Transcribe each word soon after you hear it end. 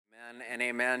And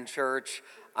amen, church.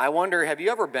 I wonder, have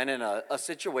you ever been in a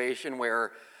situation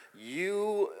where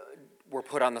you were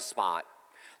put on the spot?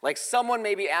 Like someone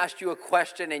maybe asked you a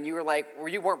question and you were like, well,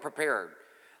 you weren't prepared.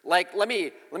 Like, let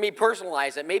me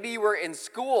personalize it. Maybe you were in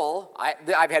school.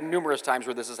 I've had numerous times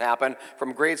where this has happened,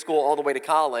 from grade school all the way to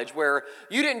college, where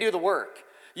you didn't do the work.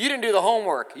 You didn't do the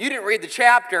homework. You didn't read the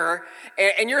chapter,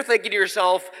 and you're thinking to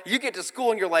yourself, you get to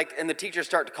school and you're like, and the teachers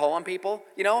start to call on people,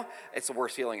 you know? It's the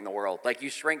worst feeling in the world. Like you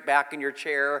shrink back in your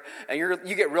chair and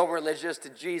you get real religious to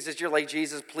Jesus. You're like,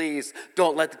 Jesus, please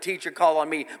don't let the teacher call on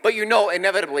me. But you know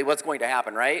inevitably what's going to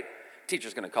happen, right?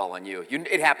 Teacher's going to call on you.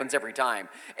 It happens every time.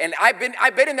 And I've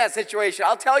been in that situation.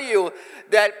 I'll tell you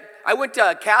that I went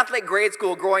to Catholic grade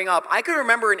school growing up. I can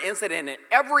remember an incident in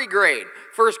every grade,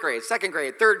 first grade, second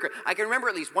grade, third grade. I can remember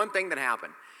at least one thing that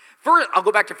happened. First, I'll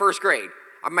go back to first grade.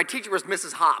 My teacher was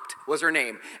Mrs. Hopt, was her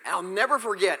name. And I'll never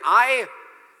forget,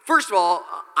 first of all,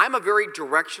 I'm a very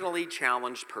directionally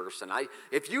challenged person.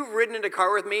 If you've ridden in a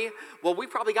car with me, well,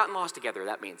 we've probably gotten lost together,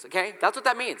 that means, okay? That's what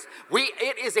that means.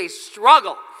 It is a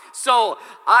struggle. So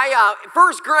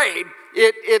first grade,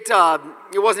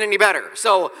 it wasn't any better.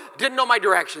 So didn't know my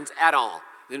directions at all.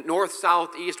 North,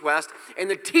 south, east, west. And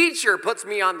the teacher puts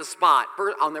me on the spot.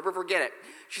 I'll never forget it.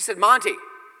 She said, Monty,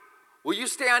 will you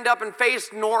stand up and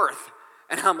face north?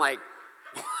 And I'm like,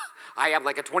 I have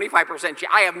like a 25% chance.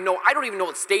 I don't even know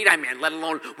what state I'm in, let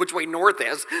alone which way north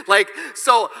is.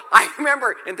 So I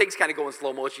remember, and things kind of go in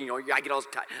slow motion, you know, I get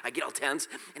all tense,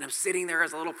 and I'm sitting there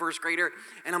as a little first grader,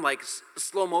 and I'm like,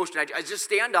 slow motion, I just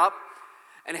stand up,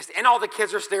 and all the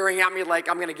kids are staring at me like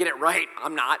I'm going to get it right.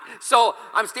 I'm not. So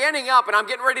I'm standing up, and I'm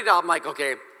getting ready to, I'm like,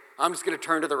 okay, I'm just going to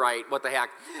turn to the right, what the heck.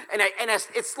 And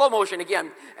it's slow motion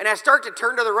again, and I start to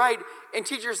turn to the right, and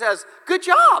teacher says, good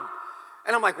job.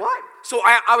 And I'm like, what? So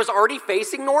I was already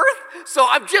facing north? So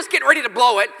I'm just getting ready to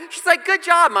blow it. She's like, good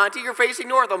job, Monty, you're facing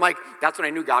north. I'm like, that's when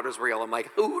I knew God was real. I'm like,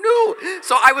 who knew?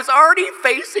 So I was already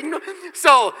facing north.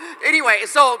 So anyway,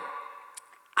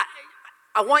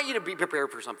 I want you to be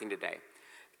prepared for something today.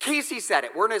 Casey said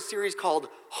it. We're in a series called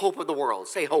Hope of the World.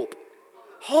 Say hope.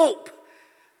 Hope.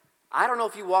 I don't know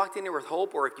if you walked in here with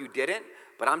hope or if you didn't,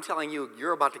 but I'm telling you,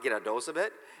 you're about to get a dose of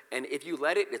it. And if you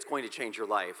let it, it's going to change your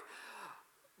life.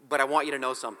 But I want you to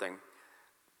know something.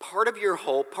 Part of your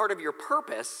hope, part of your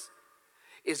purpose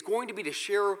is going to be to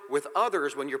share with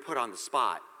others when you're put on the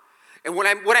spot. And what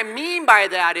I mean by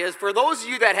that is, for those of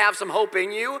you that have some hope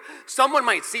in you, someone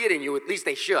might see it in you, at least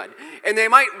they should. And they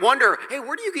might wonder, hey,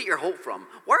 where do you get your hope from?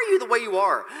 Why are you the way you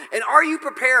are? And are you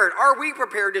prepared? Are we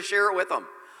prepared to share it with them?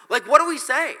 Like, what do we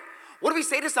say? What do we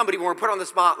say to somebody when we're put on the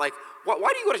spot? Like, why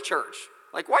do you go to church?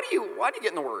 Like, why do you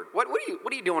get in the Word? What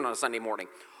are you doing on a Sunday morning?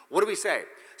 What do we say?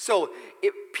 So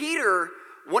Peter,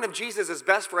 one of Jesus'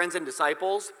 best friends and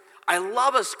disciples, I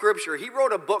love a scripture. He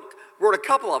wrote a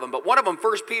couple of them, but one of them,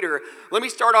 1 Peter, let me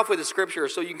start off with the scripture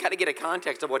so you can kind of get a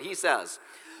context of what he says.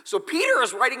 So Peter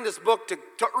is writing this book to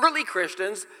early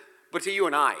Christians, but to you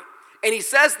and I. And he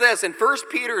says this in 1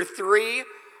 Peter 3,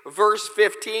 verse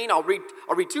 15. I'll read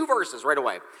two verses right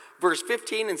away. Verse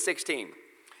 15 and 16.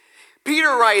 Peter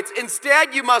writes,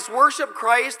 instead you must worship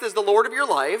Christ as the Lord of your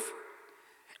life.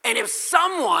 And if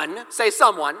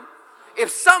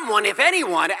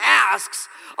anyone asks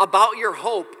about your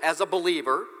hope as a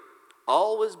believer,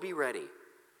 always be ready.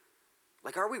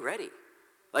 Like, are we ready?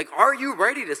 Like, are you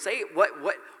ready to say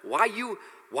why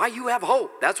you have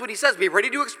hope? That's what he says. Be ready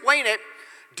to explain it.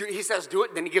 He says, do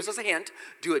it. Then he gives us a hint.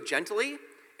 Do it gently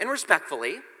and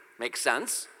respectfully. Makes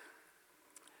sense.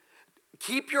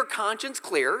 Keep your conscience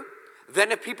clear.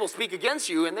 Then if people speak against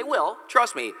you, and they will,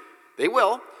 trust me, they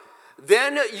will,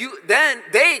 then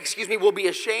they will be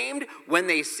ashamed when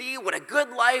they see what a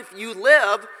good life you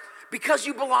live because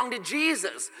you belong to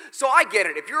Jesus. So I get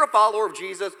it. If you're a follower of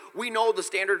Jesus, we know the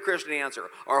standard Christian answer.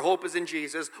 Our hope is in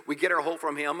Jesus. We get our hope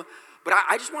from him. But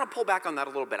I just want to pull back on that a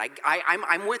little bit.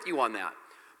 I'm with you on that.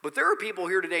 But there are people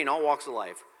here today in all walks of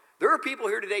life. There are people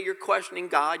here today, you're questioning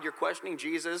God, you're questioning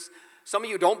Jesus. Some of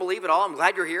you don't believe at all. I'm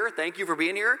glad you're here. Thank you for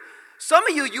being here. Some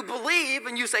of you believe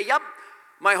and you say, yep,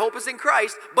 my hope is in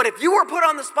Christ. But if you were put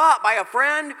on the spot by a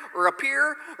friend or a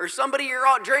peer or somebody you're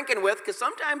out drinking with, because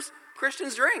sometimes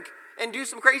Christians drink and do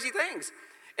some crazy things.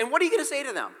 And what are you going to say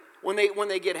to them when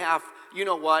they get half, you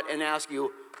know what, and ask you,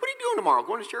 what are you doing tomorrow?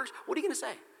 Going to church? What are you going to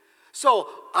say? So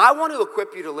I want to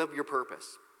equip you to live your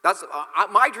purpose. That's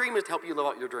my dream is to help you live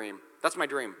out your dream. That's my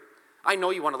dream. I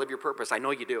know you want to live your purpose. I know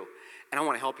you do. And I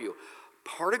want to help you.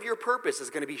 Part of your purpose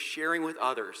is going to be sharing with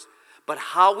others. But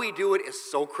how we do it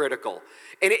is so critical.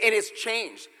 And it's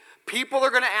changed. People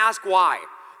are going to ask why.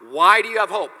 Why do you have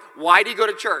hope? Why do you go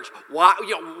to church? Why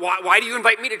do you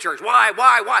invite me to church?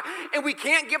 Why? And we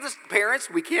can't give the parents,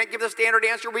 we can't give the standard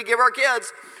answer we give our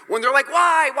kids when they're like,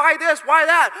 why this, why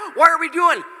that? Why are we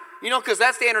doing? Because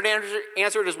that standard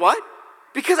answer is what?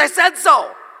 Because I said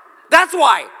so. That's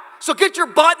why. So get your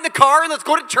butt in the car and let's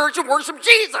go to church and worship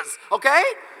Jesus, okay?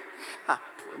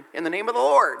 In the name of the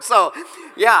Lord. So,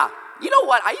 yeah. You know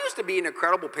what? I used to be an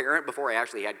incredible parent before I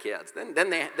actually had kids. I'm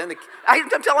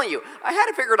telling you, I had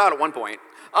it figured out at one point.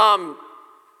 I'm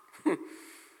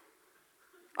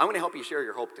going to help you share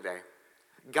your hope today.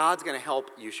 God's going to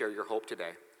help you share your hope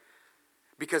today.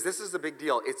 Because this is a big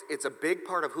deal. It's a big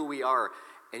part of who we are.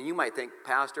 And you might think,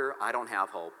 Pastor, I don't have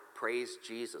hope. Praise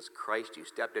Jesus Christ, you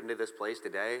stepped into this place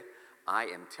today. I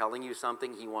am telling you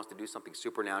something. He wants to do something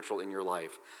supernatural in your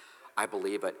life. I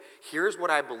believe it. Here's where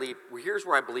I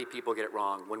believe people get it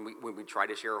wrong when we try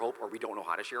to share hope, or we don't know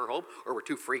how to share hope, or we're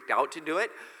too freaked out to do it.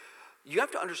 You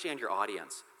have to understand your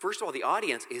audience. First of all, the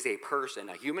audience is a person,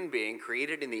 a human being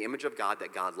created in the image of God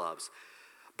that God loves.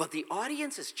 But the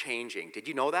audience is changing. Did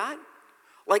you know that?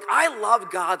 Like, I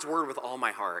love God's word with all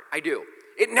my heart. I do.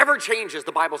 It never changes.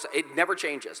 The Bible says it never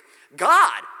changes.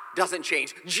 God doesn't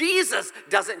change. Jesus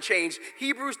doesn't change.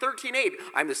 Hebrews 13:8.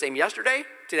 I'm the same yesterday,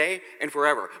 today, and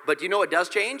forever. But do you know what does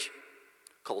change?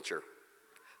 Culture.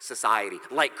 Society.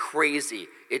 Like crazy,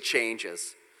 it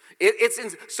changes.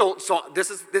 So this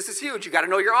is huge. You got to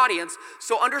know your audience.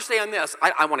 So understand this.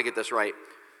 I want to get this right.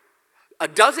 A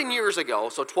dozen years ago,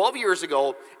 so 12 years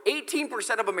ago,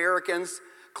 18% of Americans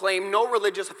claim no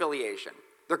religious affiliation.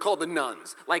 They're called the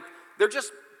nones. Like,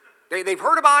 they've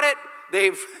heard about it.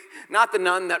 Not the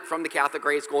nun that from the Catholic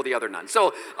grade school, the other nun.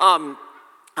 So I'm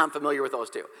familiar with those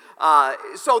two.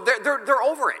 So they're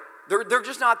over it. They're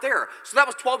just not there. So that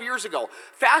was 12 years ago.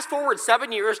 Fast forward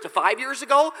 7 years to 5 years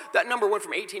ago, that number went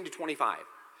from 18 to 25.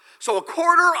 So a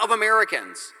quarter of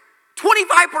Americans,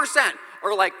 25%,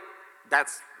 are like,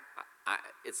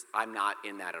 I'm not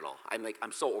in that at all.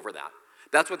 I'm so over that.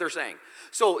 That's what they're saying.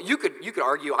 So you could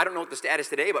argue, I don't know what the status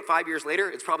today, but 5 years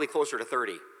later, it's probably closer to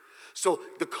 30. So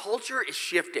the culture is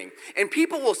shifting. And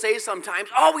people will say sometimes,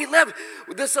 we live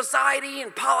with the society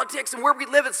and politics and where we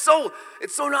live, it's so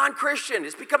non-Christian.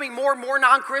 It's becoming more and more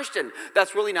non-Christian.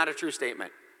 That's really not a true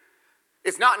statement.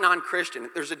 It's not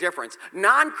non-Christian. There's a difference.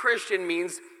 Non-Christian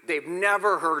means they've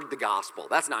never heard the gospel.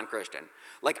 That's non-Christian.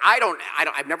 Like,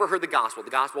 I've never heard the gospel. The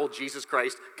gospel of Jesus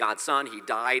Christ, God's Son, He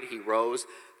died, He rose.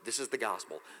 This is the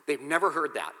gospel. They've never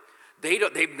heard that.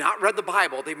 They've not read the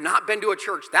Bible. They've not been to a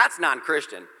church. That's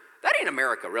non-Christian. That ain't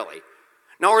America, really.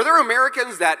 Now, are there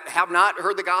Americans that have not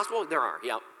heard the gospel? There are,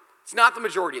 yeah. It's not the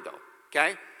majority, though,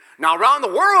 okay? Now, around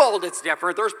the world, it's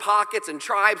different. There's pockets and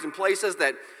tribes and places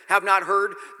that have not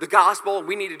heard the gospel.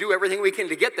 We need to do everything we can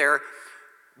to get there.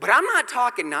 But I'm not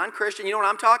talking non-Christian. You know what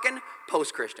I'm talking?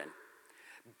 Post-Christian.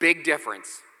 Big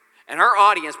difference. And our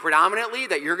audience, predominantly,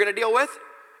 that you're going to deal with,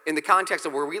 in the context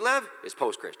of where we live, is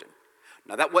post-Christian.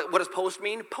 Now, what does post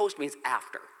mean? Post means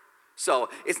after. So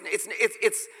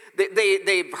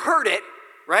they've heard it,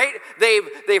 right?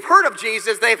 They've heard of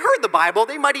Jesus. They've heard the Bible.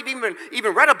 They might have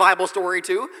even read a Bible story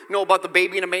too. Know about the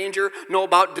baby in a manger. Know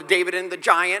about David and the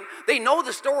giant. They know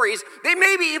the stories. They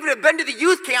maybe even have been to the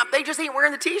youth camp. They just ain't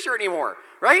wearing the T-shirt anymore,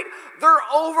 right? They're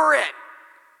over it.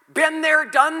 Been there,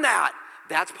 done that.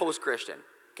 That's post-Christian,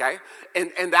 okay?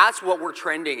 And that's what we're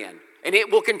trending in. And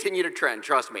it will continue to trend,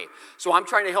 trust me. So I'm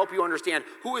trying to help you understand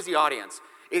who is the audience.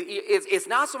 It's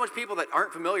not so much people that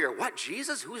aren't familiar. What,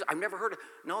 Jesus? I've never heard of.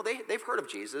 No, they've heard of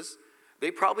Jesus.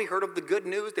 They've probably heard of the good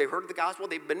news. They've heard of the gospel.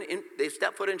 They've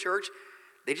stepped foot in church.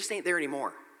 They just ain't there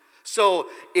anymore. So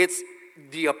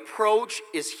the approach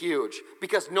is huge.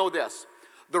 Because know this,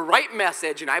 the right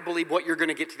message, and I believe what you're going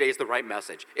to get today is the right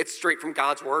message. It's straight from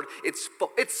God's word.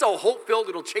 It's so hope-filled,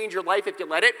 it'll change your life if you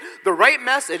let it. The right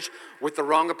message with the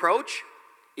wrong approach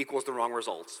equals the wrong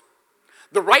results.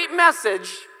 The right message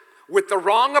with the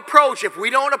wrong approach, if we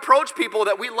don't approach people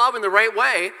that we love in the right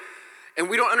way, and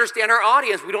we don't understand our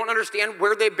audience, we don't understand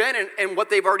where they've been and what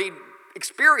they've already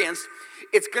experienced,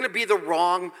 it's going to be the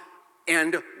wrong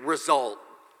end result.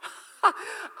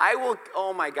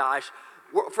 Oh my gosh.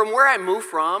 From where I moved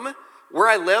from, where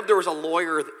I lived, there was a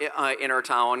lawyer in our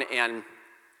town, and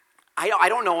I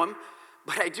don't know him,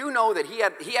 but I do know that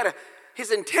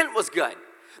his intent was good.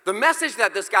 The message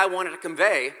that this guy wanted to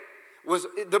convey was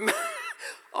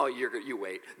you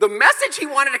wait. The message he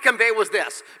wanted to convey was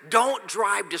this: don't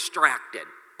drive distracted.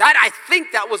 I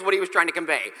think that was what he was trying to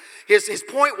convey. His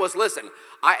point was, listen,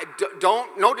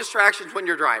 no distractions when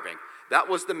you're driving. That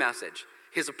was the message.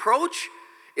 His approach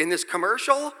in this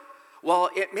commercial, well,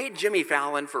 it made Jimmy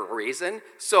Fallon for a reason.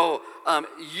 So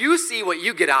you see what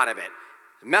you get out of it.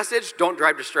 Message, don't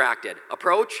drive distracted.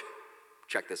 Approach,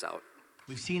 check this out.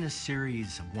 We've seen a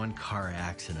series of one-car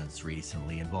accidents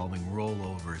recently involving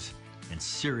rollovers and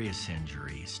serious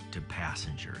injuries to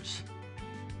passengers.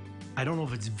 I don't know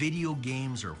if it's video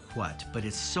games or what, but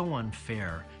it's so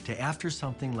unfair to, after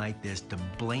something like this, to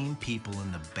blame people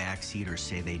in the backseat or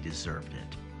say they deserved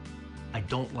it. I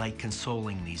don't like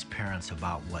consoling these parents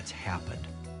about what's happened,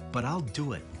 but I'll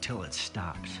do it until it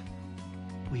stops.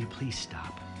 Will you please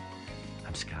stop?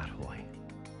 I'm Scott Hoy.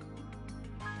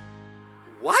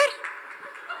 What?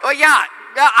 Oh yeah,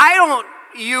 I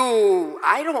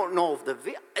don't know if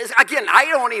again, I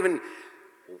don't even,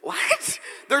 what?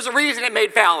 There's a reason it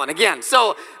made Fallon, again.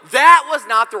 So that was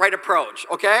not the right approach,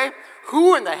 okay?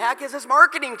 Who in the heck is this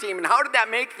marketing team, and how did that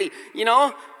make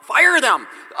fire them?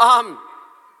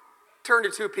 Turn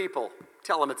to two people,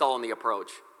 tell them it's all in the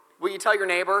approach. Will you tell your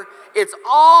neighbor? It's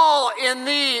all in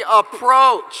the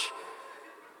approach.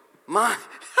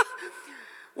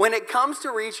 When it comes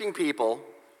to reaching people,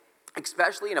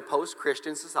 especially in a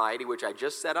post-Christian society, which I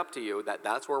just set up to you,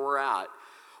 that's where we're at.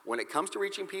 When it comes to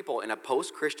reaching people in a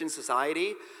post-Christian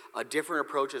society, a different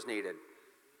approach is needed.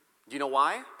 Do you know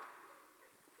why?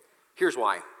 Here's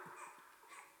why.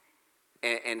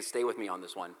 And stay with me on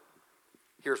this one.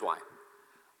 Here's why.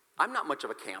 I'm not much of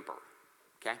a camper,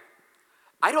 okay?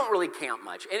 I don't really camp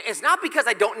much. And it's not because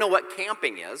I don't know what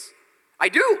camping is. I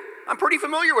do. I'm pretty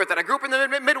familiar with it. I grew up in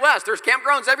the Midwest. There's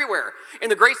campgrounds everywhere. In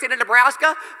the great state of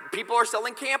Nebraska, people are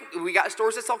selling we got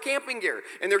stores that sell camping gear,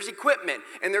 and there's equipment,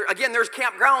 and there's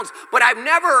campgrounds. But I've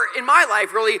never in my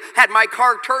life really had my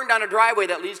car turned down a driveway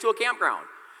that leads to a campground.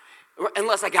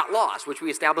 Unless I got lost, which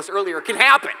we established earlier can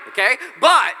happen, okay?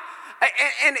 But,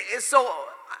 so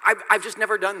I've just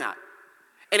never done that.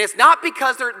 And it's not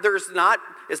because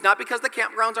it's not because the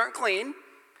campgrounds aren't clean.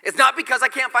 It's not because I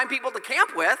can't find people to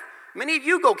camp with. Many of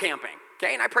you go camping,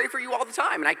 okay? And I pray for you all the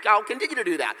time, and I'll continue to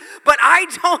do that. But I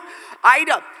don't,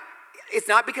 it's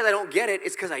not because I don't get it,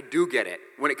 it's because I do get it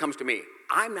when it comes to me.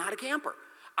 I'm not a camper.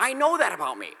 I know that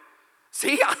about me.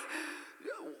 See, I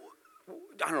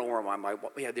don't know where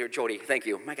yeah, there, Jody, thank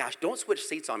you. My gosh, don't switch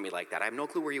seats on me like that. I have no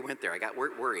clue where you went there. I got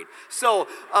worried. So,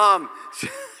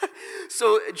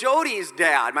 so Jody's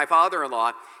dad, my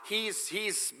father-in-law,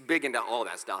 he's big into all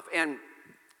that stuff. And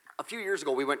a few years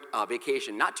ago, we went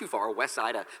vacation, not too far, west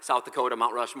side of South Dakota,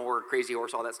 Mount Rushmore, Crazy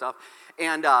Horse, all that stuff.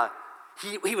 And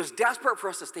he was desperate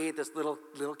for us to stay at this little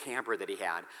camper that he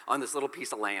had on this little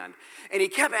piece of land. And he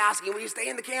kept asking, will you stay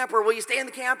in the camper? Will you stay in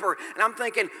the camper? And I'm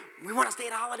thinking, we want to stay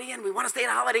at Holiday Inn. We want to stay at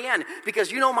Holiday Inn.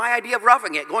 Because you know my idea of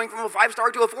roughing it, going from a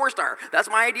 5-star to a 4-star. That's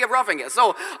my idea of roughing it.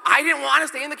 So I didn't want to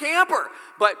stay in the camper.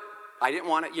 But I didn't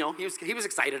want to, he was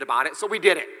excited about it, so we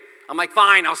did it. I'm like,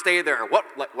 fine, I'll stay there. What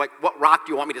rock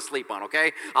do you want me to sleep on,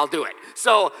 okay? I'll do it.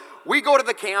 So we go to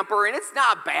the camper, and it's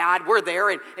not bad. We're there,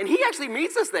 and he actually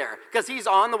meets us there because he's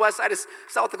on the west side of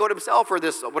South Dakota himself for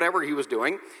this, whatever he was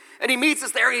doing. And he meets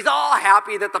us there, and he's all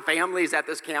happy that the family's at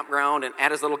this campground and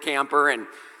at his little camper, and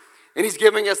he's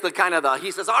giving us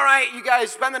he says, all right, you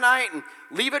guys spend the night and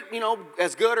leave it,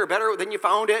 as good or better than you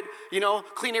found it,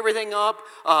 clean everything up,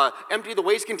 empty the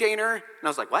waste container. And I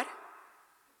was like, what?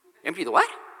 Empty the what?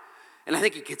 And I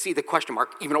think you could see the question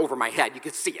mark even over my head. You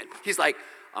could see it. He's like,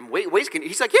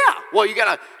 he's like, yeah. Well, you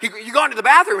gone to the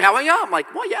bathroom, haven't you? I'm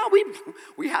like, well, yeah,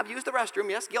 we have used the restroom.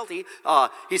 Yes, guilty.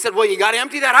 He said, well, you got to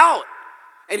empty that out.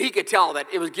 And he could tell that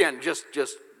it was, again, just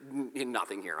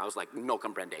nothing here. I was like, no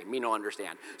comprende, me no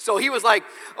understand. So he was like,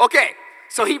 okay.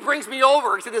 So he brings me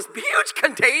over to this huge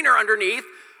container underneath.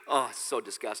 Oh, it's so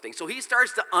disgusting. So he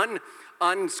starts to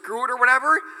unscrew it or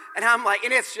whatever, and I'm like,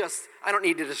 and it's just, I don't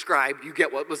need to describe, you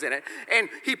get what was in it. And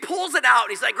he pulls it out,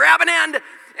 and he's like, grab an end.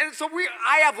 And so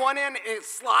I have one end, and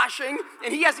it's sloshing,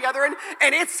 and he has the other end,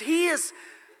 and I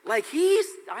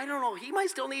don't know, he might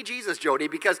still need Jesus, Jody,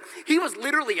 because he was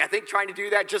literally, I think, trying to do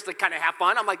that just to kind of have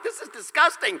fun. I'm like, this is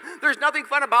disgusting. There's nothing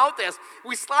fun about this.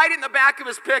 We slide it in the back of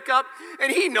his pickup,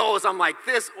 and he knows I'm like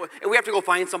this, and we have to go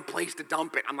find some place to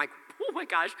dump it. I'm like, oh my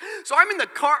gosh. So I'm in the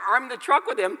truck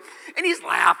with him, and he's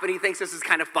laughing. He thinks this is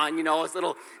kind of fun, his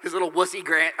little wussy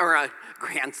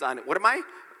grandson. What am I?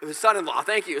 His son-in-law,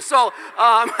 thank you. So,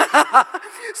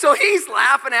 so he's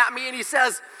laughing at me, and he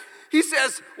says,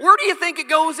 where do you think it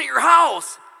goes at your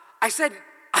house? I said,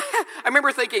 I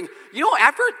remember thinking,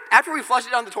 after we flush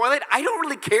it down the toilet, I don't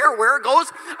really care where it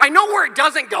goes. I know where it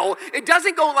doesn't go. It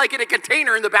doesn't go like in a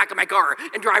container in the back of my car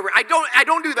and drive. I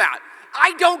don't do that.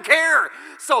 I don't care.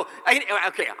 So,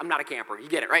 okay, I'm not a camper. You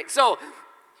get it, right? So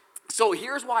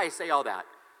here's why I say all that.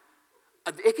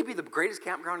 It could be the greatest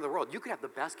campground in the world. You could have the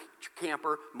best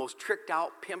camper, most tricked out,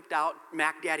 pimped out,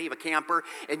 Mac Daddy of a camper,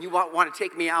 and you want to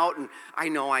take me out, and I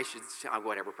know I should,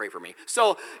 whatever, pray for me.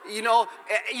 So,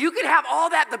 you could have all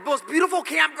that, the most beautiful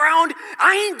campground.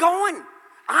 I ain't going.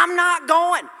 I'm not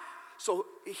going. So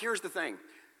here's the thing.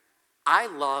 I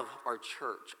love our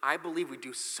church. I believe we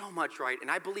do so much right, and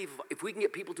I believe if we can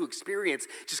get people to experience,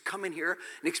 just come in here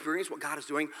and experience what God is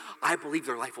doing, I believe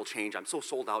their life will change. I'm so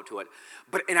sold out to it.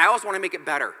 And I also want to make it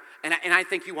better, and I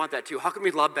think you want that too. How can we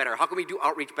love better? How can we do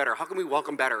outreach better? How can we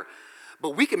welcome better?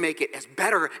 But we can make it as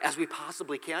better as we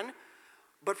possibly can,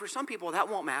 but for some people, that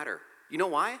won't matter. You know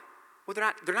why? Well,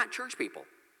 they're not church people.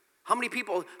 How many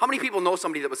people know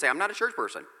somebody that would say, I'm not a church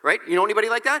person, right? You know anybody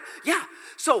like that? Yeah.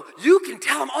 So you can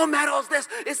tell them, oh, Matt, it's this,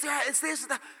 it's that, it's this, it's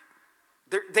that.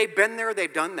 They've been there,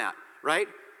 they've done that, right?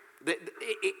 They've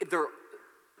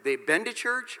been to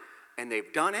church, and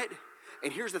they've done it.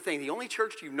 And here's the thing, the only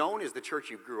church you've known is the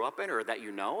church you grew up in or that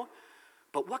you know.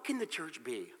 But what can the church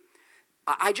be?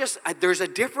 There's a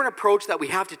different approach that we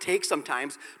have to take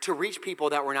sometimes to reach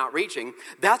people that we're not reaching.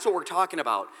 That's what we're talking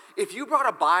about. If you brought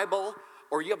a Bible,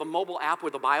 or you have a mobile app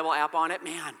with a Bible app on it,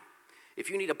 man, if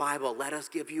you need a Bible, let us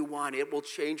give you one. It will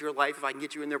change your life if I can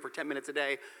get you in there for 10 minutes a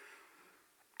day.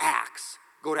 Acts.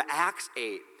 Go to Acts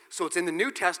 8. So it's in the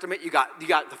New Testament. You got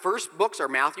the first books are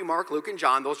Matthew, Mark, Luke, and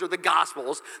John. Those are the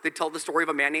Gospels. They tell the story of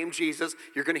a man named Jesus.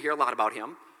 You're going to hear a lot about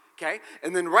him, okay?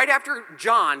 And then right after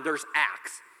John, there's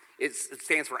Acts. It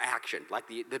stands for action, like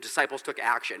the disciples took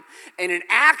action. And in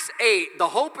Acts 8, the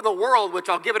hope of the world, which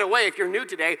I'll give it away if you're new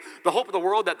today, the hope of the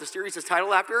world that the series is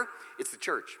titled after, it's the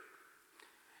church.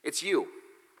 It's you.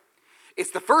 It's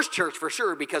the first church for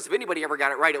sure, because if anybody ever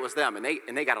got it right, it was them, and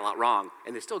they got a lot wrong,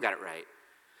 and they still got it right.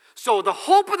 So the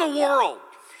hope of the world,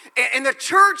 and the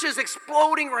church is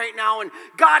exploding right now, and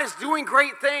God is doing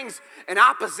great things, and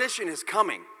opposition is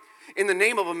coming in the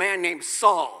name of a man named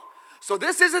Saul. So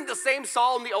this isn't the same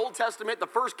Saul in the Old Testament, the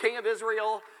first king of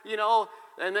Israel,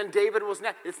 and then David was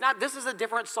next. It's not, this is a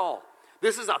different Saul.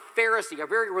 This is a Pharisee, a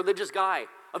very religious guy,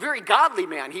 a very godly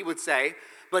man, he would say,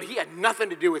 but he had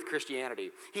nothing to do with Christianity.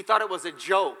 He thought it was a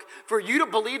joke. For you to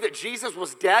believe that Jesus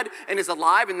was dead and is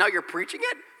alive and now you're preaching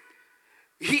it?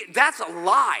 That's a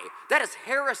lie. That is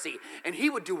heresy. And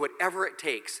he would do whatever it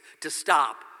takes to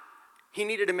stop. He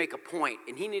needed to make a point,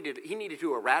 and he needed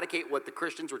to eradicate what the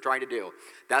Christians were trying to do.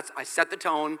 I set the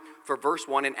tone for verse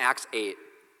 1 in Acts 8.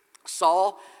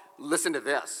 Saul, listen to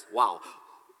this. Wow.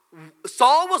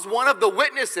 Saul was one of the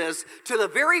witnesses to the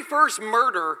very first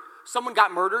murder. Someone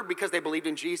got murdered because they believed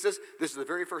in Jesus. This is the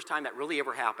very first time that really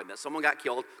ever happened, that someone got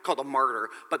killed, called a martyr,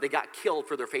 but they got killed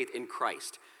for their faith in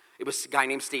Christ. It was a guy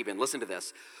named Stephen. Listen to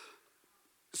this.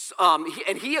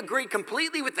 He agreed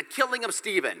completely with the killing of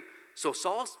Stephen. So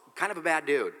Saul's kind of a bad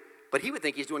dude, but he would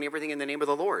think he's doing everything in the name of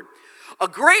the Lord. A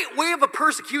great wave of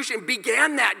persecution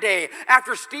began that day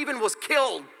after Stephen was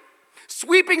killed,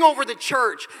 sweeping over the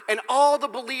church, and all the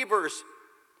believers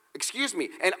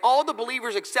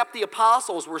except the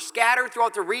apostles were scattered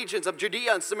throughout the regions of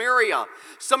Judea and Samaria.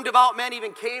 Some devout men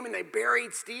even came and they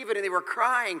buried Stephen, and they were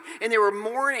crying and they were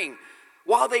mourning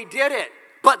while they did it.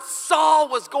 But Saul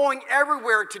was going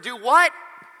everywhere to do what?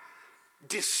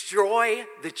 Destroy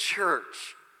the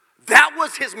church. That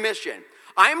was his mission.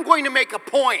 I'm going to make a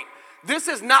point. This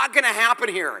is not going to happen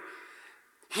here.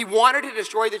 He wanted to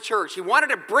destroy the church. He wanted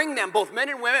to bring them, both men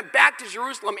and women, back to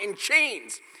Jerusalem in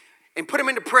chains and put them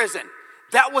into prison.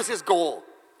 That was his goal.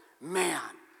 Man,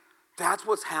 that's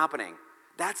what's happening.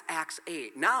 That's Acts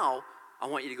 8. Now, I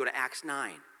want you to go to Acts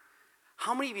 9.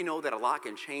 How many of you know that a lot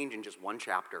can change in just one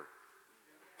chapter?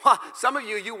 Some of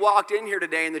you walked in here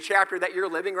today in the chapter that you're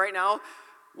living right now,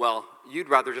 well, you'd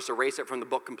rather just erase it from the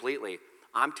book completely.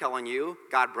 I'm telling you,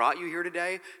 God brought you here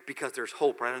today because there's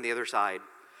hope right on the other side.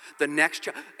 The next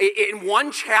in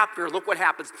one chapter, look what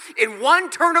happens. In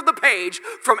one turn of the page,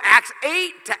 from Acts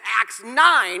 8 to Acts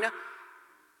 9,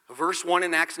 verse 1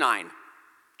 in Acts 9.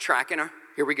 Tracking her?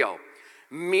 Here we go.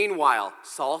 Meanwhile,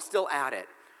 Saul's still at it,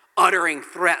 uttering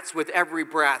threats with every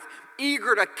breath,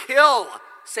 eager to kill.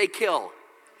 Say kill.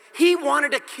 He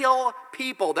wanted to kill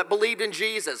people that believed in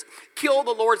Jesus, kill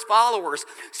the Lord's followers.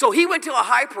 So he went to a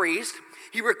high priest.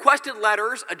 He requested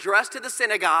letters addressed to the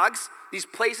synagogues, these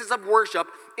places of worship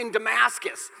in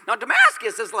Damascus. Now,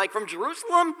 Damascus is like from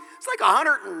Jerusalem, it's like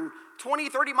 120,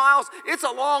 30 miles. It's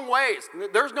a long ways.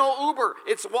 There's no Uber.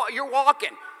 You're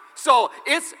walking. So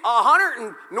it's 100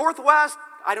 and northwest.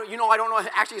 I don't know.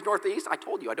 Actually, it's northeast. I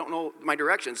told you, I don't know my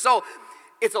direction. So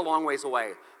it's a long ways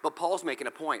away. But Paul's making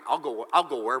a point. I'll go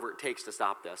wherever it takes to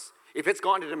stop this. If it's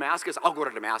gone to Damascus, I'll go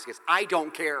to Damascus. I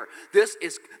don't care. These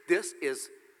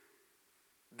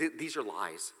are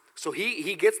lies. So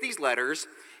he gets these letters,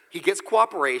 he gets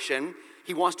cooperation,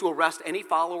 he wants to arrest any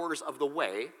followers of the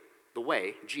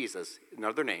way, Jesus,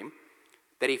 another name,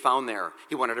 that he found there.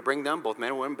 He wanted to bring them, both men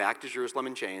and women, back to Jerusalem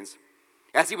in chains.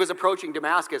 As he was approaching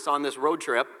Damascus on this road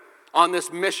trip, on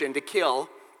this mission to kill,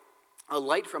 a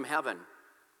light from heaven,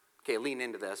 okay, lean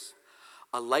into this,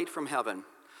 a light from heaven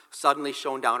suddenly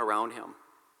shone down around him.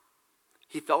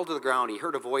 He fell to the ground. He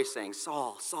heard a voice saying,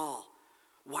 Saul, Saul,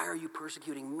 why are you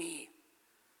persecuting me?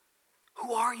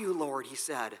 Who are you, Lord? He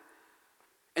said.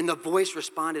 And the voice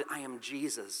responded, I am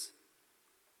Jesus,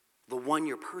 the one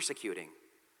you're persecuting.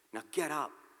 Now get up,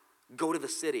 go to the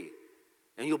city,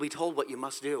 and you'll be told what you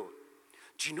must do.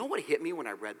 Do you know what hit me when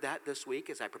I read that this week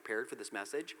as I prepared for this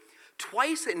message?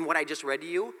 Twice in what I just read to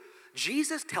you,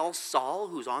 Jesus tells Saul,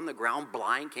 who's on the ground,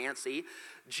 blind, can't see,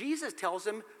 Jesus tells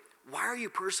him, why are you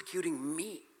persecuting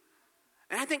me?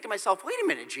 And I think to myself, wait a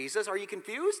minute, Jesus, are you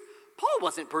confused? Paul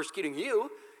wasn't persecuting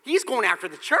you. He's going after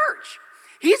the church.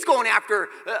 He's going after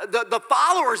the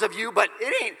followers of you, but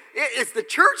it's the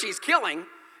church he's killing.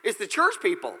 It's the church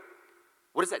people.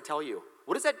 What does that tell you?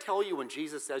 What does that tell you when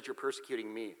Jesus says you're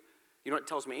persecuting me? You know what it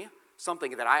tells me?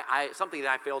 Something that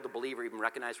I failed to believe or even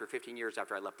recognize for 15 years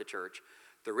after I left the church.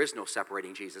 There is no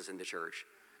separating Jesus in the church.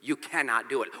 You cannot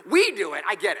do it. We do it.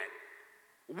 I get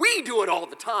it. We do it all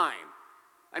the time.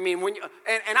 I mean,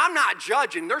 and I'm not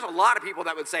judging. There's a lot of people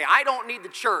that would say, I don't need the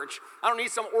church. I don't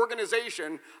need some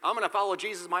organization. I'm going to follow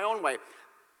Jesus my own way.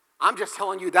 I'm just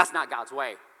telling you that's not God's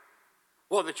way.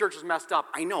 Well, the church is messed up.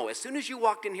 I know. As soon as you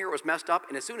walked in here, it was messed up.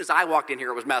 And as soon as I walked in here,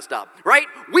 it was messed up. Right?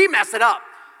 We mess it up.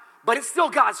 But it's still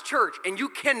God's church, and you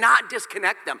cannot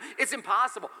disconnect them. It's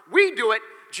impossible. We do it.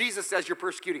 Jesus says you're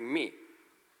persecuting me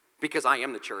because I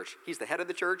am the church. He's the head of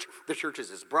the church. The church is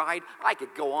his bride. I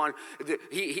could go on.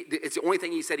 It's the only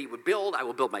thing he said he would build. I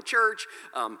will build my church.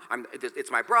 It's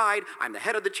my bride. I'm the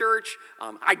head of the church.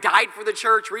 I died for the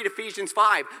church. Read Ephesians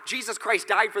 5. Jesus Christ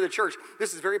died for the church.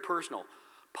 This is very personal.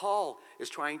 Paul is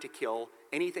trying to kill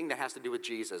anything that has to do with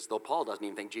Jesus, though Paul doesn't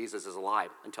even think Jesus is alive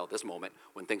until this moment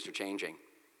when things are changing.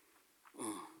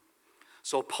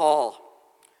 So Paul,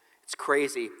 it's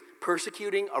crazy,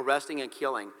 persecuting, arresting, and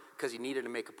killing because he needed to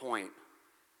make a point.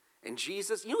 And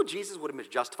Jesus, you know, Jesus would have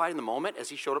been justified in the moment as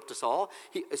he showed up to Saul.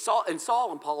 Saul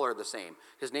and Paul are the same.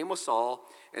 His name was Saul,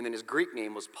 and then his Greek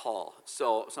name was Paul.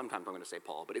 So sometimes I'm going to say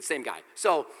Paul, but it's the same guy.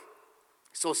 So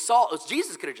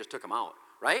Jesus could have just took him out,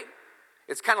 right?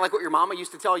 It's kind of like what your mama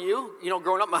used to tell you,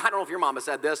 growing up. I don't know if your mama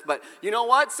said this, but you know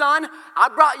what, son? I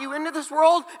brought you into this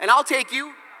world, and I'll take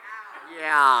you.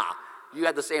 Yeah, you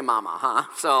had the same mama, huh?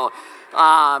 So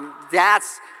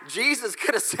Jesus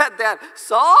could have said that.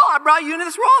 Saul, I brought you into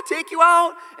this world, I'll take you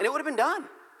out. And it would have been done.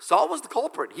 Saul was the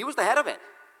culprit. He was the head of it.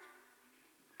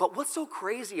 But what's so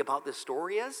crazy about this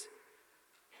story is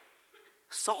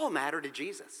Saul mattered to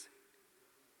Jesus.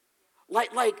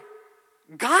 Like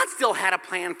God still had a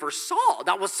plan for Saul.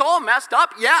 Now, was Saul messed up?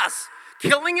 Yes.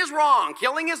 Killing is wrong.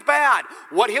 Killing is bad.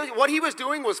 What he was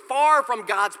doing was far from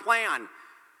God's plan.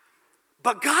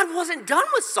 But God wasn't done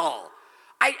with Saul.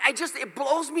 It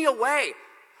blows me away.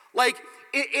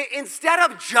 Instead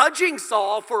of judging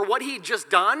Saul for what he'd just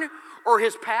done or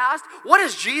his past, what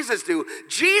does Jesus do?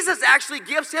 Jesus actually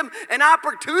gives him an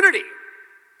opportunity.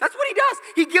 That's what he does.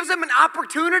 He gives him an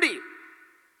opportunity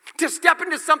to step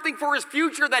into something for his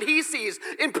future that he sees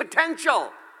in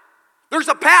potential. There's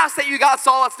a past that you got,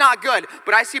 Saul, it's not good,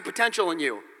 but I see potential in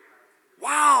you.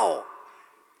 Wow.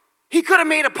 He could have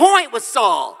made a point with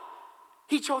Saul.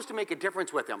 He chose to make a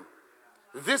difference with him.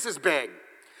 This is big.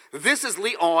 In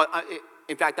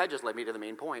fact, that just led me to the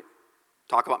main point.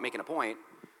 Talk about making a point.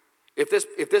 If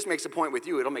this makes a point with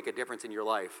you, it'll make a difference in your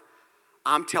life.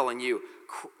 I'm telling you.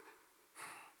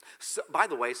 So, by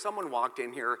the way, someone walked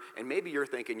in here, and maybe you're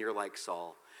thinking you're like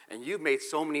Saul, and you've made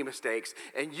so many mistakes,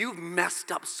 and you've messed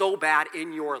up so bad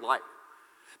in your life.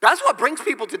 That's what brings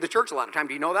people to the church a lot of time.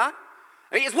 Do you know that?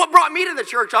 It's what brought me to the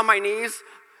church on my knees.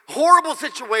 Horrible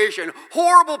situation,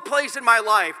 horrible place in my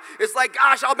life. It's like,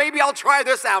 gosh, maybe I'll try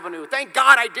this avenue. Thank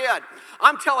God I did.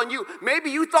 I'm telling you, maybe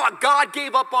you thought God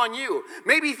gave up on you.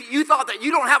 Maybe you thought that you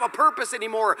don't have a purpose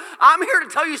anymore. I'm here to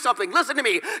tell you something. Listen to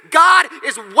me. God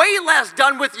is way less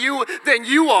done with you than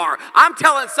you are. I'm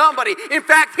telling somebody. In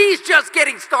fact, he's just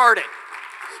getting started.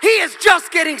 He is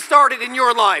just getting started in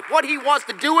your life. What he wants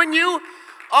to do in you.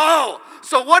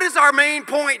 So what is our main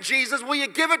point, Jesus? Will you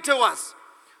give it to us?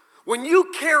 When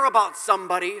you care about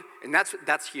somebody, and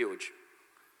that's huge.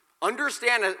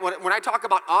 Understand that when I talk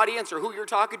about audience or who you're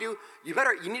talking to,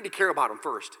 you need to care about them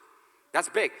first. That's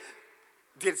big.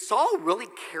 Did Saul really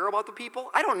care about the people?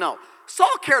 I don't know.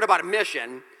 Saul cared about a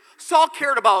mission. Saul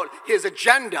cared about his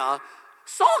agenda,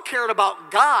 Saul cared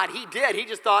about God. He did. He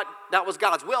just thought that was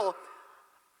God's will.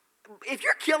 If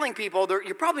you're killing people,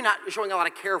 you're probably not showing a lot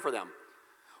of care for them.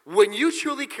 When you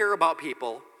truly care about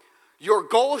people, your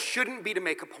goal shouldn't be to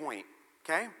make a point,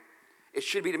 okay? It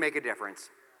should be to make a difference.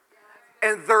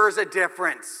 And there's a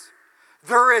difference.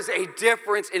 There is a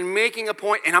difference in making a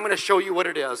point, and I'm going to show you what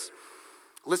it is.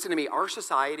 Listen to me. Our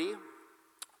society,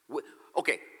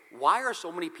 okay, why are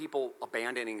so many people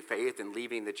abandoning faith and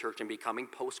leaving the church and becoming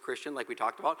post-Christian like we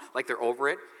talked about? Like they're over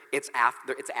it? It's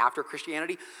after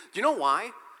Christianity. Do you know why?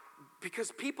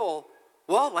 Because people,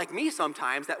 well, like me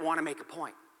sometimes, that want to make a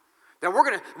point. That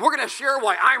we're gonna share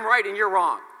why I'm right and you're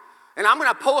wrong. And I'm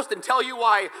gonna post and tell you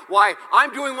why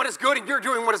I'm doing what is good and you're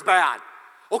doing what is bad.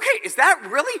 Okay, is that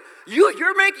really?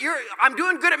 I'm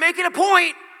doing good at making a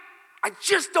point. I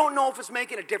just don't know if it's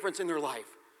making a difference in their life.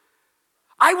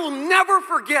 I will never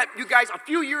forget, you guys, a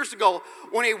few years ago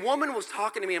when a woman was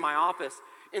talking to me in my office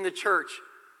in the church.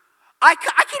 I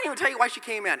can't even tell you why she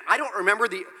came in. I don't remember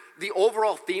the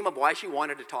overall theme of why she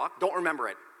wanted to talk. Don't remember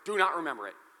it. Do not remember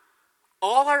it.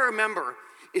 All I remember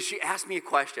is she asked me a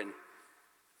question.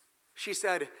 She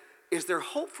said, is there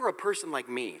hope for a person like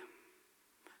me?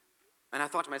 And I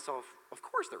thought to myself, of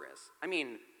course there is. I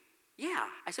mean, yeah.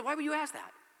 I said, why would you ask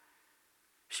that?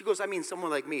 She goes, I mean, someone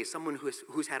like me, someone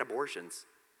who's had abortions.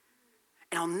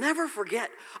 And I'll never forget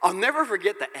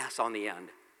the S on the end.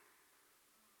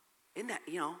 Isn't that,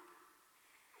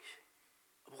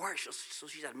 abortion. So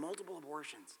she's had multiple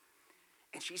abortions.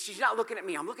 And she's not looking at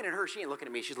me. I'm looking at her. She ain't looking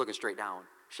at me. She's looking straight down.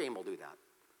 Shame will do that.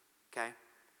 Okay?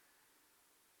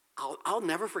 I'll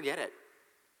never forget it.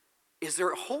 Is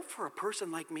there hope for a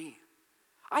person like me?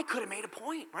 I could have made a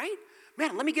point, right?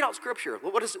 Man, let me get out Scripture.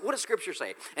 What does Scripture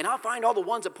say? And I'll find all the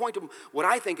ones that point to what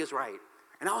I think is right.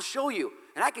 And I'll show you.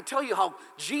 And I can tell you how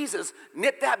Jesus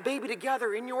knit that baby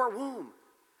together in your womb.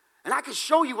 And I can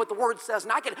show you what the Word says.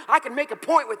 And I can make a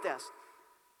point with this.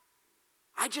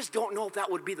 I just don't know if that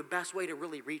would be the best way to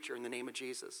really reach her in the name of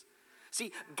Jesus.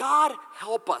 See, God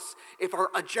help us if our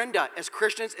agenda as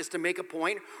Christians is to make a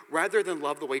point rather than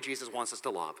love the way Jesus wants us to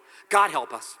love. God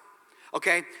help us,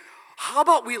 okay? How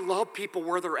about we love people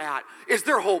where they're at? Is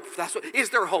there hope? Is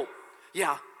there hope?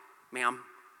 Yeah, ma'am,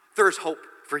 there's hope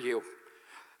for you.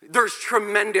 There's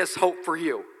tremendous hope for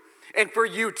you. And for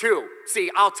you too. See,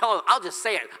 I'll just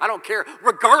say it. I don't care.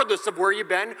 Regardless of where you've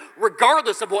been,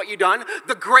 regardless of what you've done,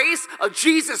 the grace of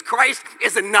Jesus Christ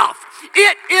is enough.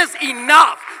 It is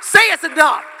enough. Say it's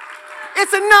enough.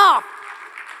 It's enough.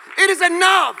 It is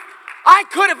enough.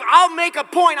 I'll make a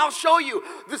point. I'll show you.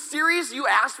 The series, you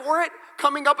asked for it,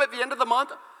 coming up at the end of the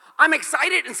month. I'm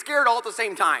excited and scared all at the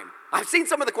same time. I've seen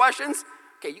some of the questions.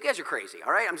 Okay, you guys are crazy,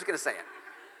 all right? I'm just going to say it.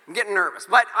 I'm getting nervous.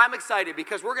 But I'm excited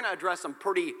because we're going to address some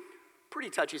pretty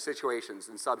touchy situations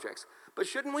and subjects. But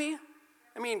shouldn't we?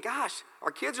 I mean, gosh,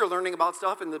 our kids are learning about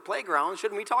stuff in the playground.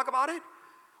 Shouldn't we talk about it?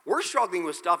 We're struggling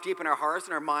with stuff deep in our hearts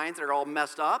and our minds that are all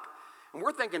messed up. And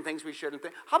we're thinking things we shouldn't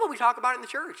think. How about we talk about it in the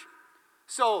church?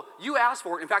 So you asked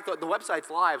for it. In fact, the website's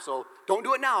live, so don't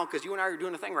do it now because you and I are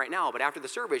doing a thing right now. But after the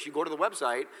service, you go to the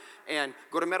website and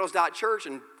go to meadows.church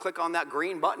and click on that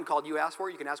green button called You Asked For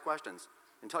It. You can ask questions.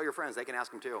 And tell your friends they can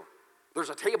ask them too. There's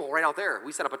a table right out there.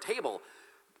 We set up a table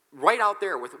right out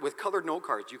there with colored note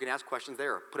cards. You can ask questions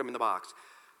there. Put them in the box.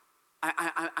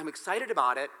 I'm excited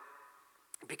about it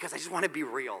because I just want to be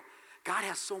real. God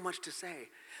has so much to say.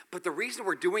 But the reason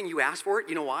we're doing You Ask For It,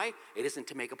 you know why? It isn't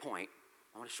to make a point.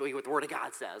 I want to show you what the Word of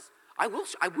God says. I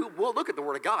will look at the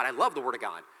Word of God. I love the Word of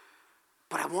God.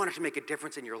 But I want it to make a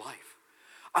difference in your life.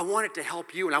 I want it to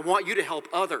help you, and I want you to help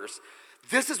others.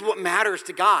 This is what matters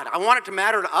to God. I want it to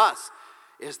matter to us.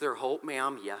 Is there hope,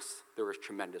 ma'am? Yes, there is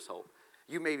tremendous hope.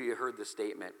 You maybe heard this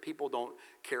statement. People don't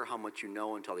care how much you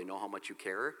know until they know how much you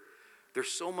care. There's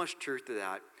so much truth to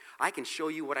that. I can show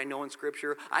you what I know in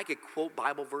Scripture. I could quote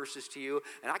Bible verses to you,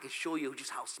 and I can show you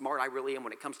just how smart I really am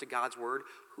when it comes to God's Word.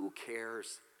 Who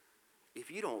cares? If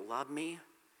you don't love me,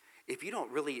 if you don't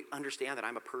really understand that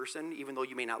I'm a person, even though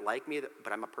you may not like me,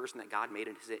 but I'm a person that God made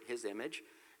in his image,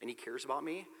 and He cares about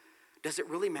me, does it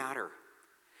really matter?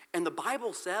 And the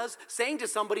Bible says, saying to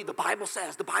somebody, the Bible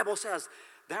says,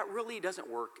 that really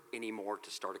doesn't work anymore to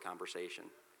start a conversation.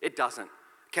 It doesn't,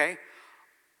 okay?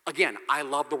 Again, I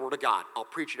love the Word of God. I'll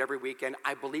preach it every weekend.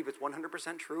 I believe it's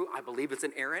 100% true. I believe it's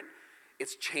inerrant.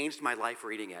 It's changed my life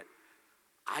reading it.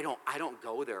 I don't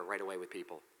go there right away with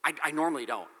people. I normally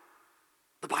don't.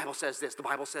 The Bible says this. The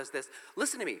Bible says this.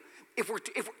 Listen to me.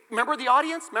 Remember the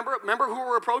audience? Remember who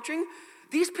we're approaching?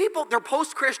 These people, they're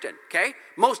post-Christian, okay?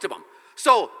 Most of them.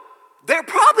 So they're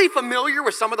probably familiar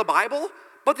with some of the Bible,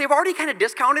 but they've already kind of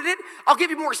discounted it. I'll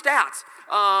give you more stats.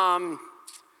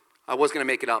 I I was going to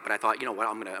make it up, but I thought, you know what,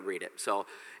 I'm going to read it. So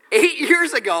 8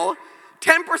 years ago,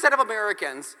 10% of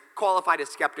Americans qualified as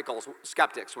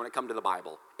skeptics when it comes to the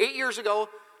Bible. 8 years ago,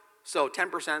 so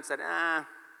 10% said, I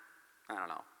don't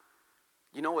know.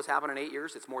 You know what's happened in 8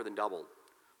 years? It's more than doubled.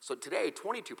 So today,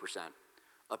 22%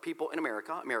 of people in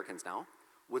America, Americans now,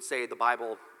 would say the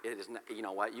Bible, it is, you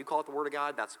know what, you call it the Word of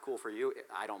God, that's cool for you.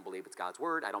 I don't believe it's God's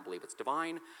Word. I don't believe it's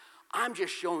divine. I'm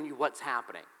just showing you what's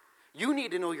happening. You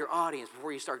need to know your audience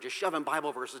before you start just shoving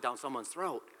Bible verses down someone's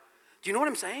throat. Do you know what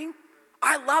I'm saying?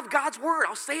 I love God's Word.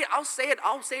 I'll say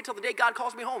it till the day God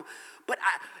calls me home. But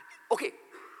okay,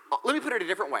 let me put it a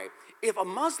different way. If a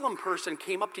Muslim person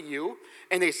came up to you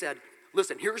and they said,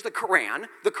 listen, here's the Quran.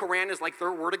 The Quran is like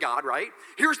their word of God, right?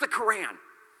 Here's the Quran.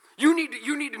 You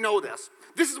need to know this.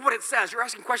 This is what it says. You're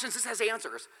asking questions. This has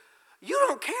answers. You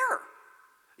don't care.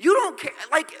 You don't care.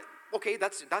 Like, okay,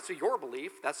 that's your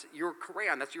belief. That's your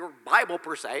Quran. That's your Bible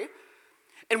per se.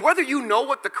 And whether you know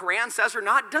what the Quran says or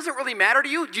not doesn't really matter to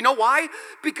you. Do you know why?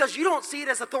 Because you don't see it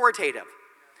as authoritative.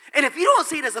 And if you don't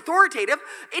see it as authoritative,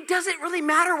 it doesn't really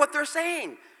matter what they're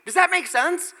saying. Does that make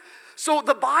sense? So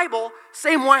the Bible,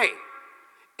 same way.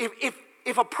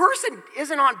 If a person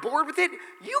isn't on board with it,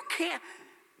 you can't.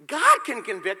 God can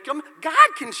convict them. God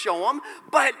can show them.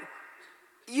 But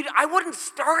I wouldn't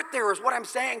start there is what I'm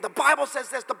saying. The Bible says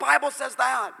this. The Bible says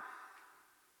that.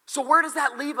 So where does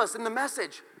that leave us in the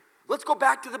message? Let's go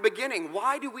back to the beginning.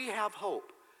 Why do we have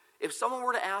hope? If someone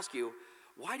were to ask you,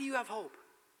 why do you have hope?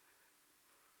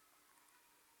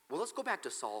 Well, let's go back to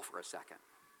Saul for a second.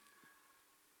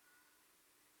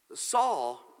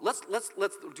 Saul, let's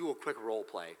do a quick role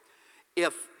play.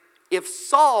 If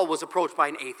Saul was approached by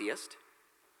an atheist,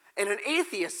 and an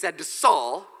atheist said to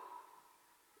Saul,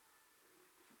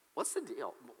 what's the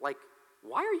deal? Like,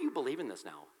 why are you believing this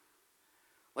now?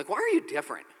 Like, why are you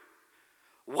different?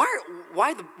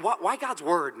 Why God's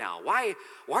word now? Why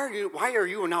are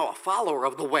you now a follower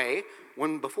of the way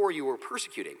when before you were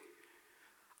persecuting?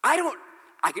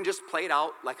 I can just play it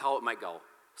out like how it might go.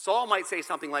 Saul might say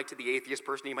something like to the atheist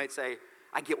person, he might say,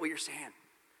 I get what you're saying.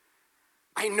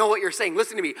 I know what you're saying.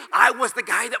 Listen to me. I was the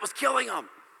guy that was killing him.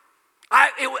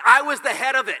 I was the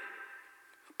head of it.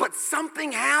 But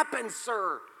something happened,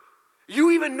 sir.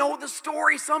 You even know the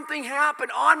story. Something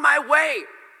happened on my way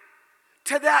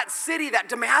to that city, that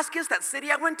Damascus, that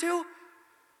city I went to.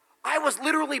 I was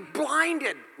literally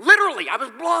blinded. Literally, I was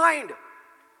blind.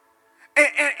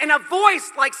 And a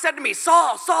voice like said to me,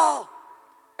 Saul, Saul.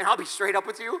 And I'll be straight up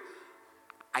with you.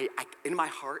 I in my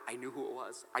heart, I knew who it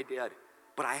was. I did.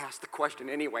 But I asked the question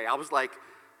anyway. I was like,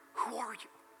 who are you?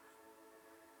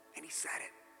 And he said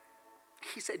it.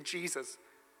 He said, Jesus.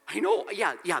 I know,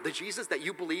 yeah, the Jesus that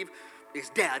you believe is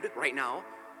dead right now.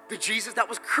 The Jesus that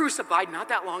was crucified not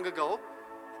that long ago.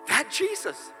 That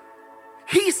Jesus.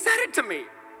 He said it to me.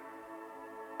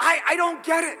 I don't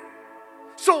get it.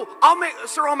 So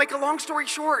I'll make a long story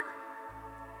short.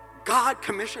 God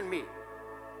commissioned me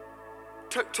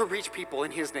to reach people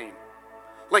in his name.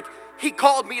 Like, he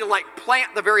called me to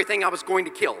plant the very thing I was going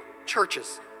to kill,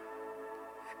 churches.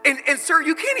 And sir,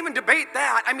 you can't even debate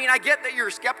that. I mean, I get that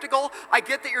you're skeptical. I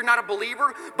get that you're not a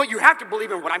believer, but you have to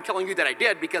believe in what I'm telling you that I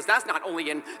did, because that's not only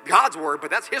in God's word,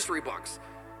 but that's history books.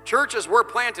 Churches were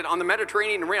planted on the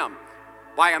Mediterranean rim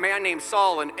by a man named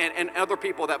Saul and other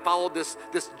people that followed this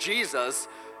Jesus.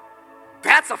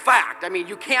 That's a fact. I mean,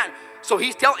 you can't, so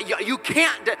he's telling you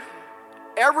can't,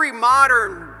 every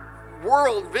modern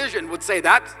world vision would say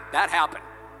that happened.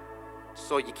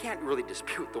 So you can't really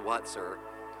dispute the what, sir.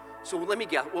 So let me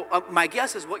guess. Well, my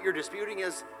guess is what you're disputing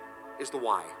is the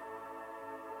why.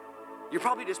 You're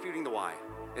probably disputing the why.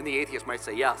 And the atheist might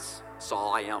say, yes,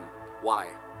 Saul, I am. Why?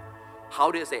 How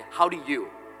do you,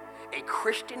 a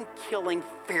Christian-killing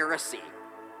Pharisee,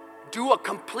 do a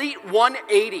complete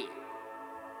 180?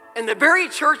 And the very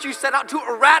church you set out to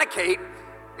eradicate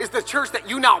is the church that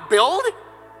you now build?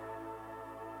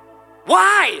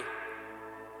 Why?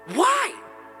 Why?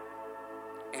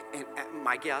 And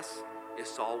my guess is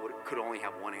Saul could only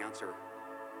have one answer.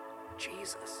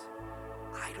 Jesus,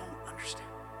 I don't understand.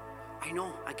 I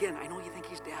know you think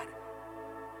he's dead.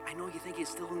 I know you think he's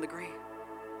still in the grave.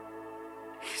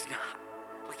 He's not.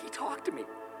 Like, he talked to me.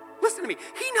 Listen to me.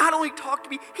 He not only talked to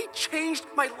me, he changed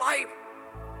my life.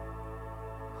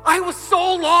 I was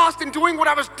so lost in doing what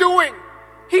I was doing.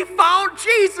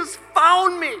 Jesus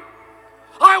found me.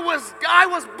 I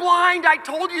was blind. I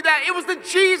told you that. It was the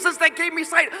Jesus that gave me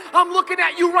sight. I'm looking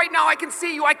at you right now. I can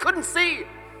see you. I couldn't see.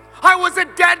 I was a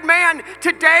dead man.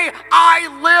 Today I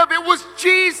live. It was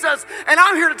Jesus. And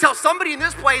I'm here to tell somebody in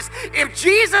this place, if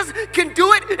Jesus can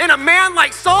do it in a man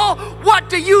like Saul, what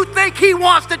do you think he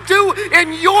wants to do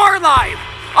in your life?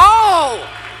 Oh,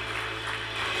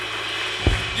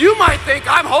 You might think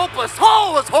I'm hopeless.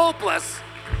 Saul was hopeless.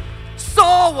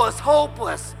 Saul was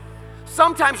hopeless.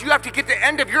 Sometimes you have to get to the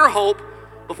end of your hope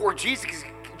before Jesus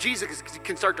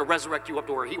can start to resurrect you up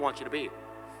to where he wants you to be.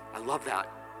 I love that.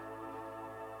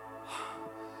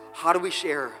 How do we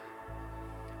share?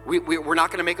 We're not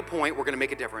going to make a point. We're going to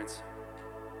make a difference.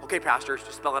 Okay, pastors,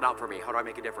 just spell it out for me. How do I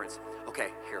make a difference? Okay,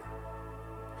 here.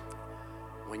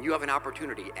 When you have an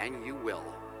opportunity, and you will,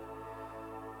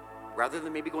 rather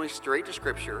than maybe going straight to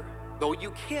Scripture, though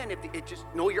you can, if it just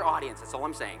know your audience. That's all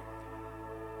I'm saying.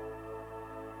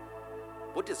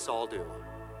 What did Saul do?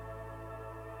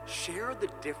 Share the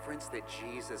difference that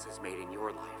Jesus has made in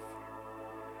your life.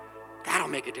 That'll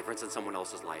make a difference in someone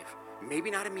else's life.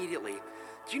 Maybe not immediately.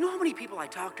 Do you know how many people I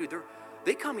talk to,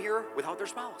 they come here without their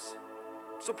spouse?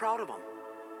 I'm so proud of them.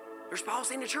 Their spouse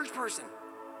ain't a church person.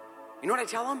 You know what I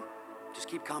tell them? Just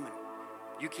keep coming.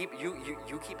 You keep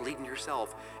leading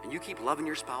yourself, and you keep loving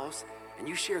your spouse, and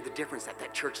you share the difference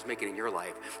that church is making in your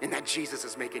life, and that Jesus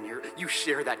is making you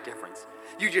share that difference.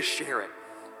 You just share it.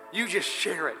 You just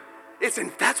share it.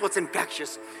 That's what's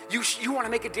infectious. You want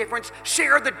to make a difference?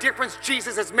 Share the difference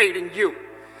Jesus has made in you.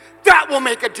 That will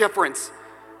make a difference.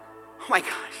 Oh my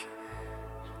gosh.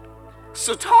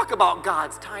 So talk about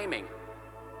God's timing.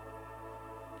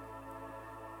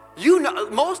 You know,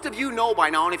 most of you know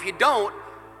by now, and if you don't,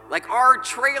 like our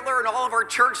trailer and all of our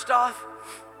church stuff,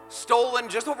 stolen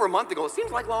just over a month ago. It seems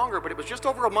like longer, but it was just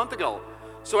over a month ago.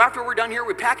 So after we're done here,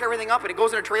 we pack everything up and it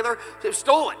goes in a trailer. It was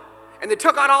stolen. And they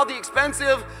took out all the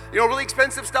expensive, really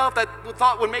expensive stuff that we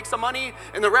thought would make some money,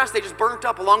 and the rest they just burnt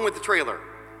up along with the trailer.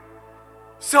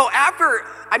 So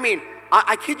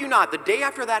I kid you not, the day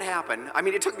after that happened,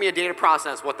 it took me a day to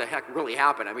process what the heck really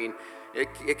happened.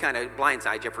 It kind of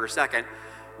blindsides you for a second.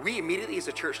 We immediately as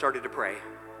a church started to pray.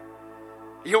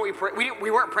 You know what we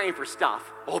weren't praying for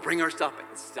stuff. Oh, bring our stuff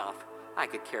and stuff. I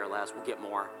could care less. We'll get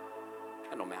more.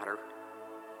 That don't matter.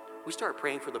 We started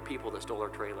praying for the people that stole our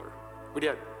trailer. We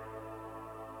did.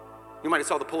 You might have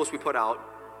saw the post we put out.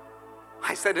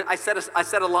 I said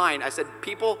a line. I said,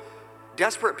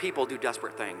 desperate people do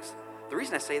desperate things. The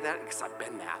reason I say that is because I've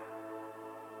been that.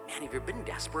 Man, have you ever been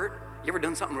desperate? You ever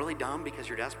done something really dumb because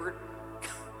you're desperate?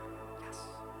 Yes.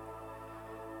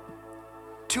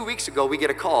 2 weeks ago, we get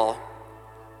a call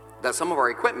that some of our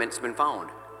equipment's been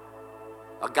found.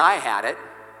 A guy had it,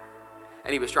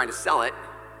 and he was trying to sell it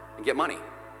and get money.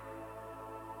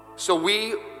 So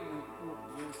we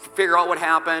figure out what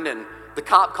happened, and the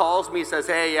cop calls me, says,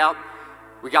 hey, yeah,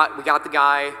 we got the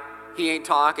guy. He ain't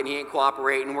talking, he ain't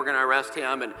cooperating, we're gonna arrest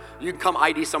him, and you can come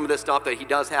ID some of this stuff that he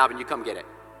does have, and you come get it.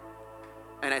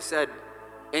 And I said,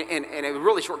 and it was a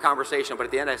really short conversation, but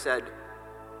at the end I said,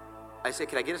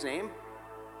 can I get his name?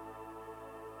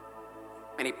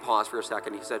 And he paused for a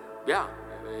second. He said, yeah.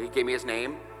 He gave me his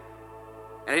name.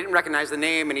 And I didn't recognize the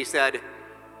name, and he said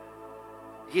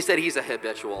he's a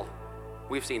habitual.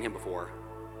 We've seen him before.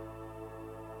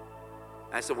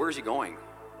 And I said, where's he going?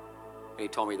 And he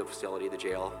told me the facility, the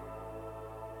jail.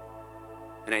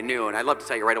 And I knew, and I'd love to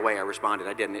tell you right away I responded.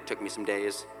 I didn't. It took me some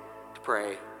days to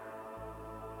pray.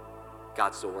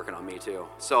 God's still working on me too.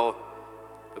 So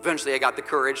eventually I got the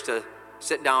courage to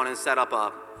sit down and set up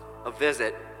a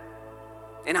visit.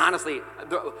 And honestly,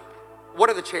 what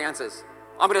are the chances?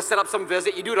 I'm going to set up some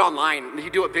visit. You do it online. You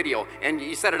do it video. And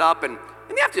you set it up, and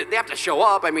they have to show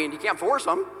up. You can't force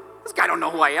them. This guy don't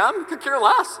know who I am. Could care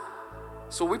less.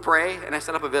 So we pray, and I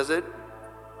set up a visit.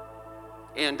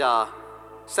 And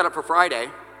set up for Friday.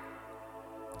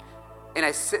 And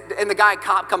the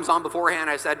cop comes on beforehand.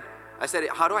 I said,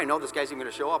 how do I know this guy's even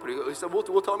going to show up? And he said, we'll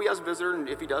tell him he has a visitor, and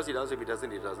if he does, he does. If he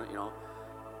doesn't, he doesn't,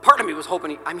 Part of me was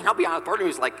hoping, I'll be honest, part of me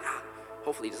was like,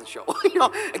 hopefully he doesn't show,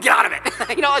 get out of it.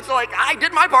 It's like, I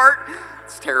did my part.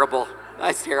 It's terrible.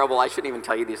 That's terrible. I shouldn't even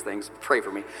tell you these things. Pray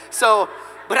for me. So,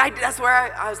 but that's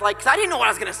where I was like, because I didn't know what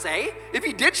I was going to say. If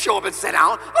he did show up and sit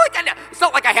down, it's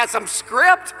not like I had some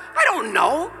script. I don't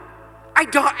know. I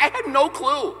had no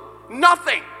clue.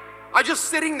 Nothing. I was just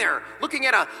sitting there looking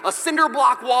at a cinder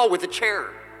block wall with a chair.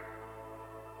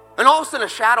 And all of a sudden a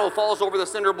shadow falls over the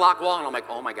cinder block wall, and I'm like,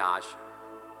 oh my gosh.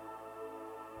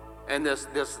 And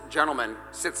this gentleman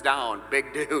sits down,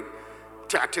 big dude,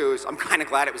 tattoos. I'm kind of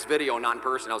glad it was video, not in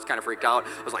person. I was kind of freaked out.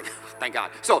 I was like, thank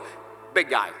God. So, big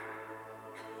guy.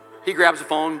 He grabs the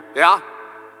phone, yeah?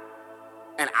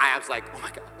 And I was like, oh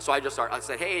my God. So I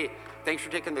said, hey, thanks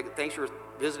for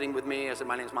visiting with me. I said,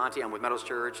 my name's Monty. I'm with Meadows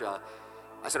Church.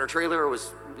 I said, our trailer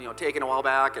was, taken a while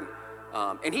back.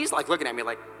 And he's like looking at me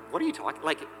like, what are you talking?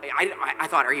 Like, I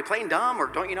thought, are you playing dumb or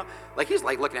don't you know? Like, he's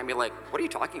like looking at me like, what are you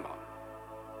talking about?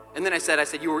 And then I said, I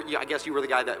guess you were the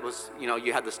guy that was,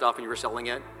 you had the stuff and you were selling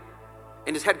it.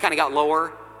 And his head kind of got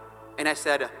lower. And I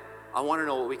said, I want to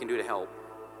know what we can do to help.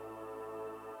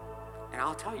 And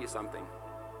I'll tell you something.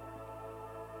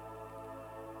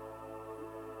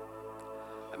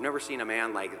 I've never seen a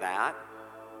man like that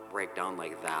break down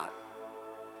like that.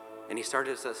 And he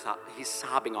started to, he's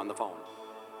sobbing on the phone.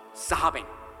 Sobbing.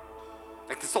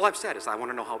 Like, that's all I've said is, I want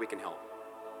to know how we can help.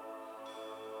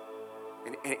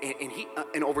 And he,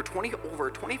 in over a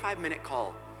 25-minute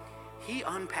call, he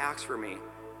unpacks for me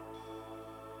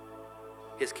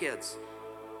his kids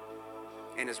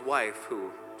and his wife, who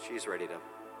she's ready to.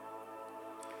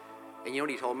 And you know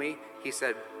what he told me? He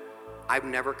said, I've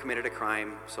never committed a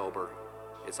crime sober.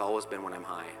 It's always been when I'm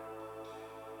high.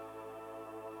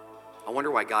 I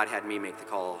wonder why God had me make the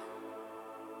call.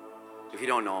 If you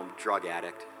don't know him, drug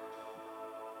addict.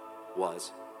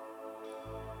 Was.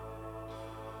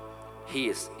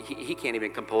 He can't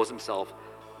even compose himself.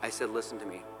 I said, listen to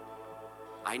me.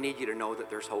 I need you to know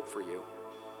that there's hope for you.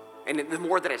 And the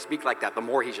more that I speak like that, the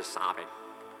more he's just sobbing.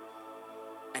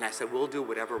 And I said, we'll do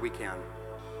whatever we can.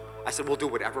 I said, we'll do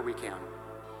whatever we can.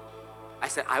 I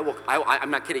said,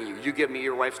 I'm not kidding you. You give me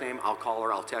your wife's name, I'll call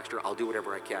her, I'll text her, I'll do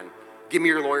whatever I can. Give me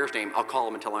your lawyer's name, I'll call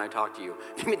him and tell him I talk to you.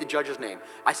 Give me the judge's name.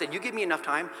 I said, you give me enough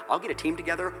time, I'll get a team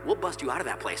together, we'll bust you out of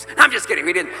that place. I'm just kidding,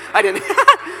 I didn't.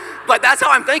 But that's how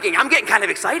I'm thinking. I'm getting kind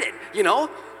of excited, you know?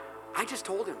 I just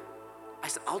told him. I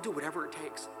said, I'll do whatever it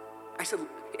takes. I said,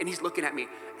 and he's looking at me,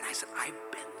 and I said, I've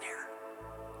been there.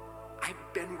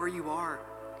 I've been where you are.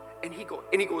 And he goes,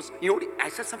 you know what? I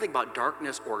said something about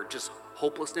darkness or just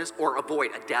hopelessness or a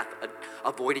death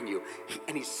avoiding you.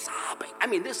 And he's sobbing. I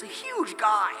mean, this is a huge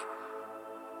guy.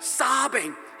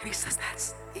 Sobbing. And he says,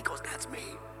 that's me.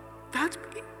 That's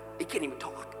me. He can't even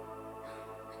talk.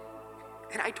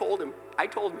 And I told him,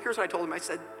 here's what I told him. I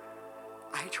said,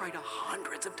 I tried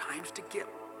hundreds of times to get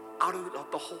out of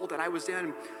the hole that I was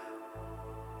in.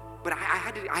 But I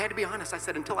had to be honest. I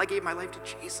said, until I gave my life to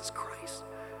Jesus Christ.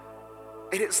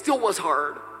 And it still was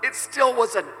hard. It still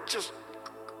was just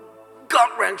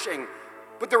gut-wrenching.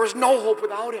 But there was no hope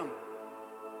without him.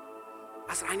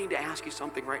 I said, I need to ask you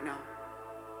something right now.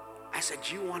 I said,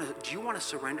 do you want to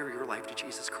surrender your life to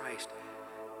Jesus Christ?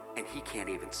 And he can't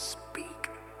even speak.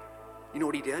 You know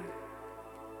what he did?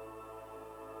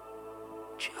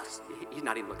 He's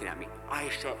not even looking at me. I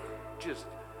said,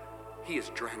 he is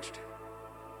drenched.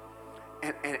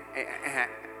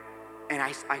 And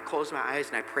I closed my eyes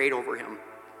and I prayed over him.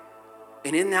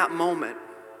 And in that moment,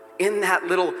 in that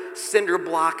little cinder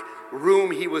block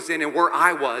room he was in and where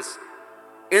I was,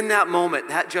 in that moment,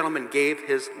 that gentleman gave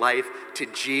his life to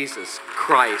Jesus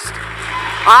Christ.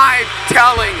 I'm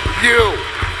telling you.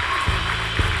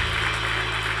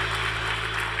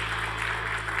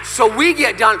 So we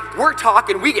get done, we're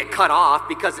talking, we get cut off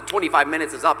because 25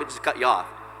 minutes is up, it just cut you off.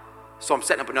 So I'm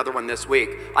setting up another one this week.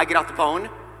 I get off the phone,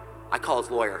 I call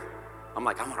his lawyer. I'm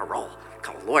like, I'm on a roll. I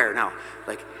call a lawyer now.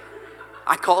 Like,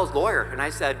 I call his lawyer and I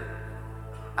said,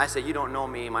 you don't know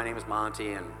me, my name is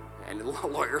Monty, and the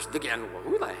lawyers again, well,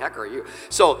 who the heck are you?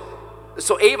 So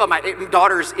Ava, my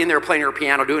daughter's in there playing her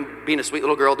piano, being a sweet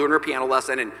little girl, doing her piano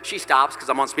lesson, and she stops because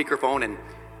I'm on speakerphone,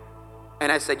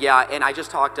 and I said, yeah, and I just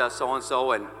talked to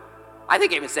so-and-so, and I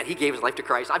think I even said he gave his life to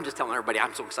Christ. I'm just telling everybody,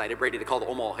 I'm so excited, ready to call the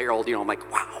Omaha Herald, I'm like,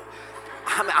 wow,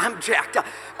 I'm jacked up.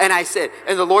 And I said,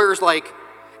 and the lawyer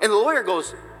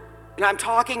goes, and I'm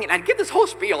talking, and I give this whole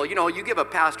spiel, you give a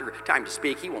pastor time to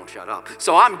speak, he won't shut up.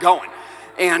 So I'm going.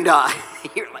 And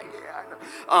you're like,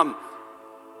 yeah.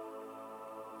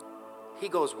 He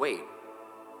goes, wait.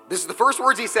 This is the first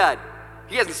words he said.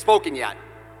 He hasn't spoken yet.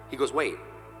 He goes, wait,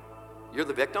 you're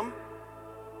the victim?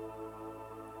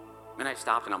 And I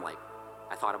stopped and I'm like,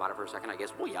 I thought about it for a second. I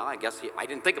guess, well, yeah, I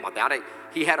didn't think about that.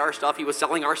 He had our stuff. He was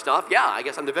selling our stuff. Yeah, I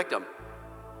guess I'm the victim.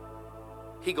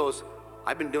 He goes,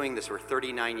 I've been doing this for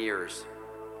 39 years.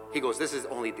 He goes, this is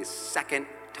only the second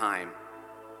time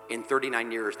in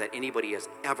 39 years that anybody has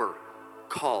ever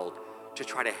called to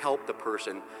try to help the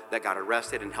person that got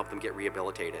arrested and help them get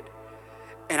rehabilitated.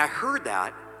 And I heard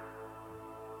that.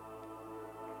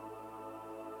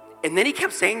 And then he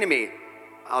kept saying to me,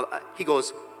 he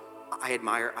goes, I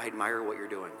admire what you're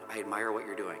doing. I admire what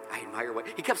you're doing. I admire what,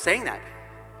 he kept saying that.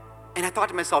 And I thought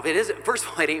to myself, first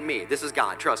of all, it ain't me. This is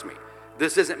God, trust me.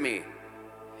 This isn't me.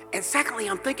 And secondly,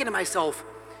 I'm thinking to myself,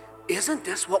 isn't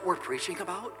this what we're preaching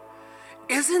about?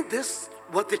 Isn't this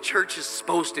what the church is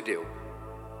supposed to do?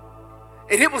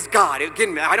 And it was God.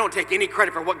 Again, I don't take any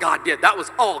credit for what God did. That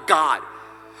was all God.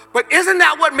 But isn't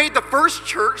that what made the first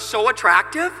church so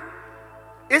attractive?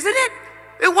 Isn't it?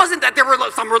 It wasn't that there were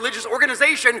some religious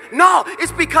organization. No,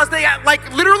 it's because they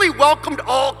literally welcomed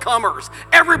all comers,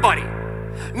 everybody.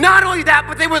 Not only that,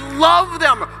 but they would love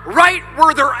them right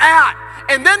where they're at.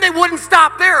 And then they wouldn't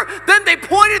stop there. Then they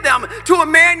pointed them to a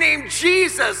man named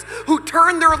Jesus who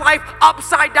turned their life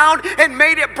upside down and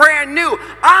made it brand new.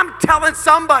 I'm telling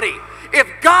somebody, if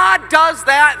God does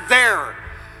that there,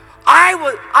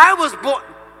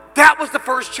 that was the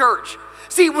first church.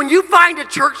 See, when you find a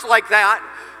church like that,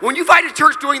 when you find a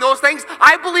church doing those things,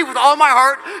 I believe with all my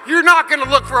heart, you're not going to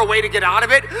look for a way to get out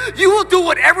of it. You will do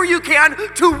whatever you can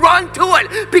to run to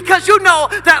it because you know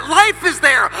that life is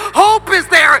there, hope is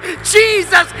there,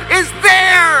 Jesus is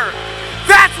there.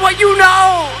 That's what you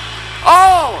know.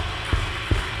 Oh,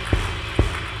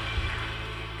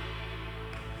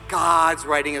 God's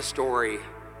writing a story.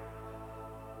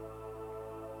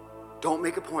 Don't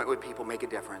make a point with people, make a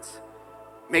difference.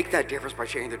 Make that difference by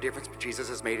sharing the difference Jesus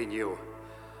has made in you.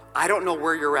 I don't know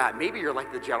where you're at. Maybe you're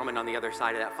like the gentleman on the other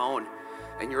side of that phone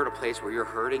and you're at a place where you're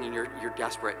hurting and you're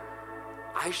desperate.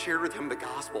 I shared with him the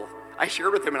gospel. I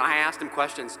shared with him and I asked him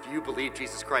questions. Do you believe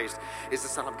Jesus Christ is the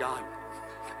Son of God?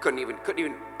 Couldn't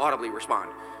even audibly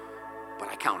respond. But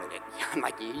I counted it. I'm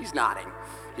like, he's nodding.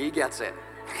 He gets it.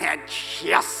 And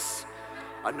yes,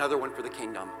 another one for the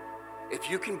kingdom. If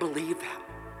you can believe that,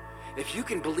 if you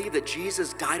can believe that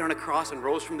Jesus died on a cross and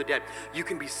rose from the dead, you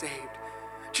can be saved.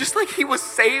 Just like he was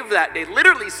saved that day,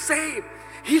 literally saved.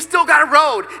 He's still got a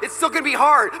road. It's still going to be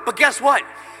hard. But guess what?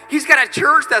 He's got a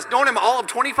church that's known him all of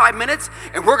 25 minutes,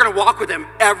 and we're going to walk with him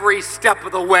every step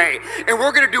of the way. And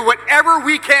we're going to do whatever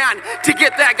we can to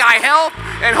get that guy help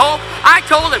and hope. I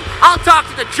told him, I'll talk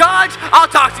to the judge. I'll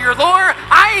talk to your lawyer.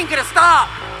 I ain't going to stop.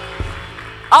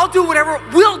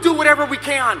 We'll do whatever we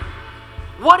can.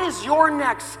 What is your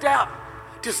next step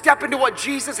to step into what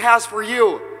Jesus has for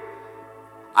you?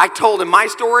 I told him my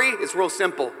story is real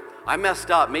simple. I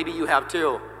messed up. Maybe you have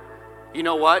too. You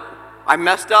know what? I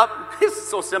messed up. This is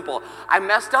so simple. I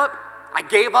messed up. I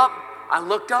gave up. I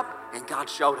looked up and God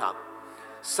showed up.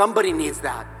 Somebody needs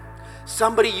that.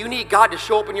 You need God to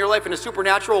show up in your life in a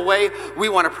supernatural way. We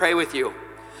want to pray with you.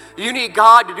 You need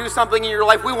God to do something in your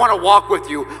life. We want to walk with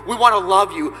you. We want to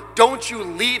love you. Don't you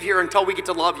leave here until we get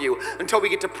to love you, until we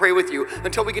get to pray with you,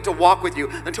 until we get to walk with you,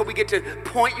 until we get to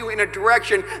point you in a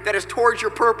direction that is towards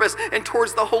your purpose and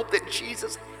towards the hope that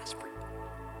Jesus has for you.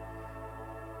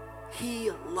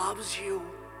 He loves you.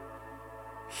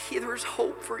 There's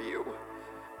hope for you.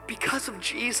 Because of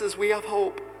Jesus, we have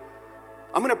hope.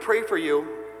 I'm going to pray for you,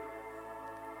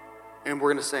 and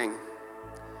we're going to sing,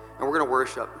 and we're going to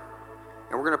worship.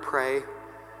 And we're going to pray,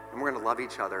 and we're going to love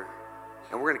each other,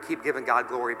 and we're going to keep giving God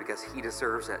glory because he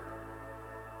deserves it.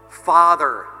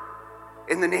 Father,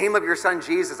 in the name of your Son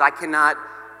Jesus, I cannot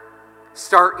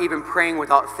start even praying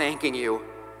without thanking you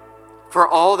for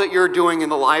all that you're doing in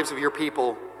the lives of your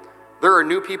people. There are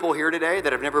new people here today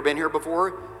that have never been here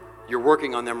before. You're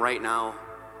working on them right now.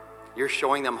 You're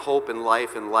showing them hope and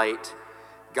life and light.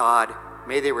 God,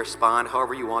 may they respond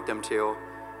however you want them to.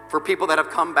 For people that have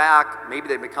come back, maybe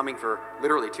they've been coming for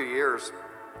literally 2 years,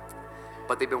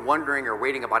 but they've been wondering or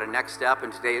waiting about a next step,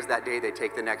 and today is that day they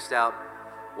take the next step,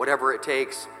 whatever it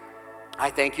takes. I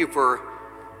thank you for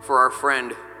our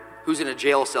friend who's in a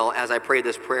jail cell as I pray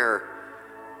this prayer.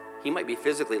 He might be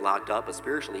physically locked up, but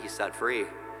spiritually he's set free,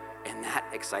 and that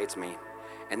excites me,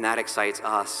 and that excites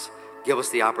us. Give us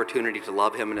the opportunity to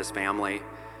love him and his family.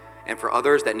 And for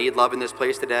others that need love in this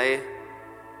place today,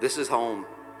 this is home.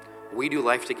 We do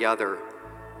life together.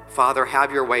 Father,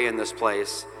 have your way in this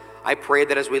place. I pray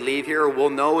that as we leave here, we'll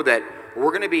know that we're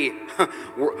going to be,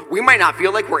 we might not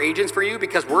feel like we're agents for you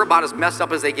because we're about as messed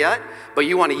up as they get, but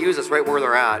you want to use us right where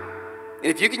they're at. And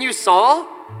if you can use Saul,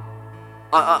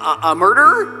 a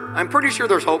murderer, I'm pretty sure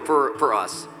there's hope for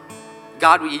us.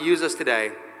 God, will you use us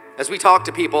today? As we talk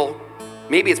to people,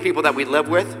 maybe it's people that we live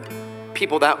with,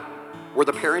 people that we're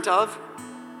the parent of,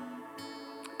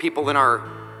 people in our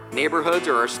neighborhoods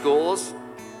or our schools,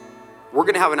 we're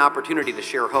going to have an opportunity to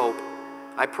share hope.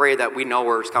 I pray that we know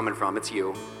where it's coming from. It's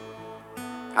you.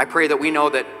 I pray that we know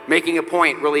that making a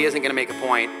point really isn't going to make a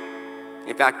point.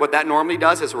 In fact, what that normally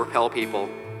does is repel people.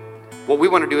 What we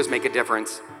want to do is make a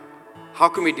difference. How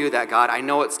can we do that, God? I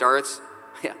know it starts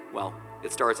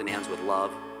and ends with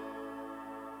love.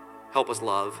 Help us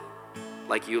love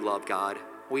like you love, God.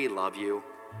 We love you.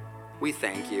 We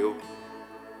thank you.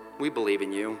 We believe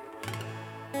in you.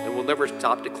 And we'll never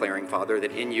stop declaring, Father,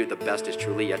 that in you the best is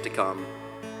truly yet to come.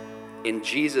 In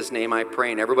Jesus' name I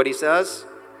pray. And everybody says,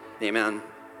 amen.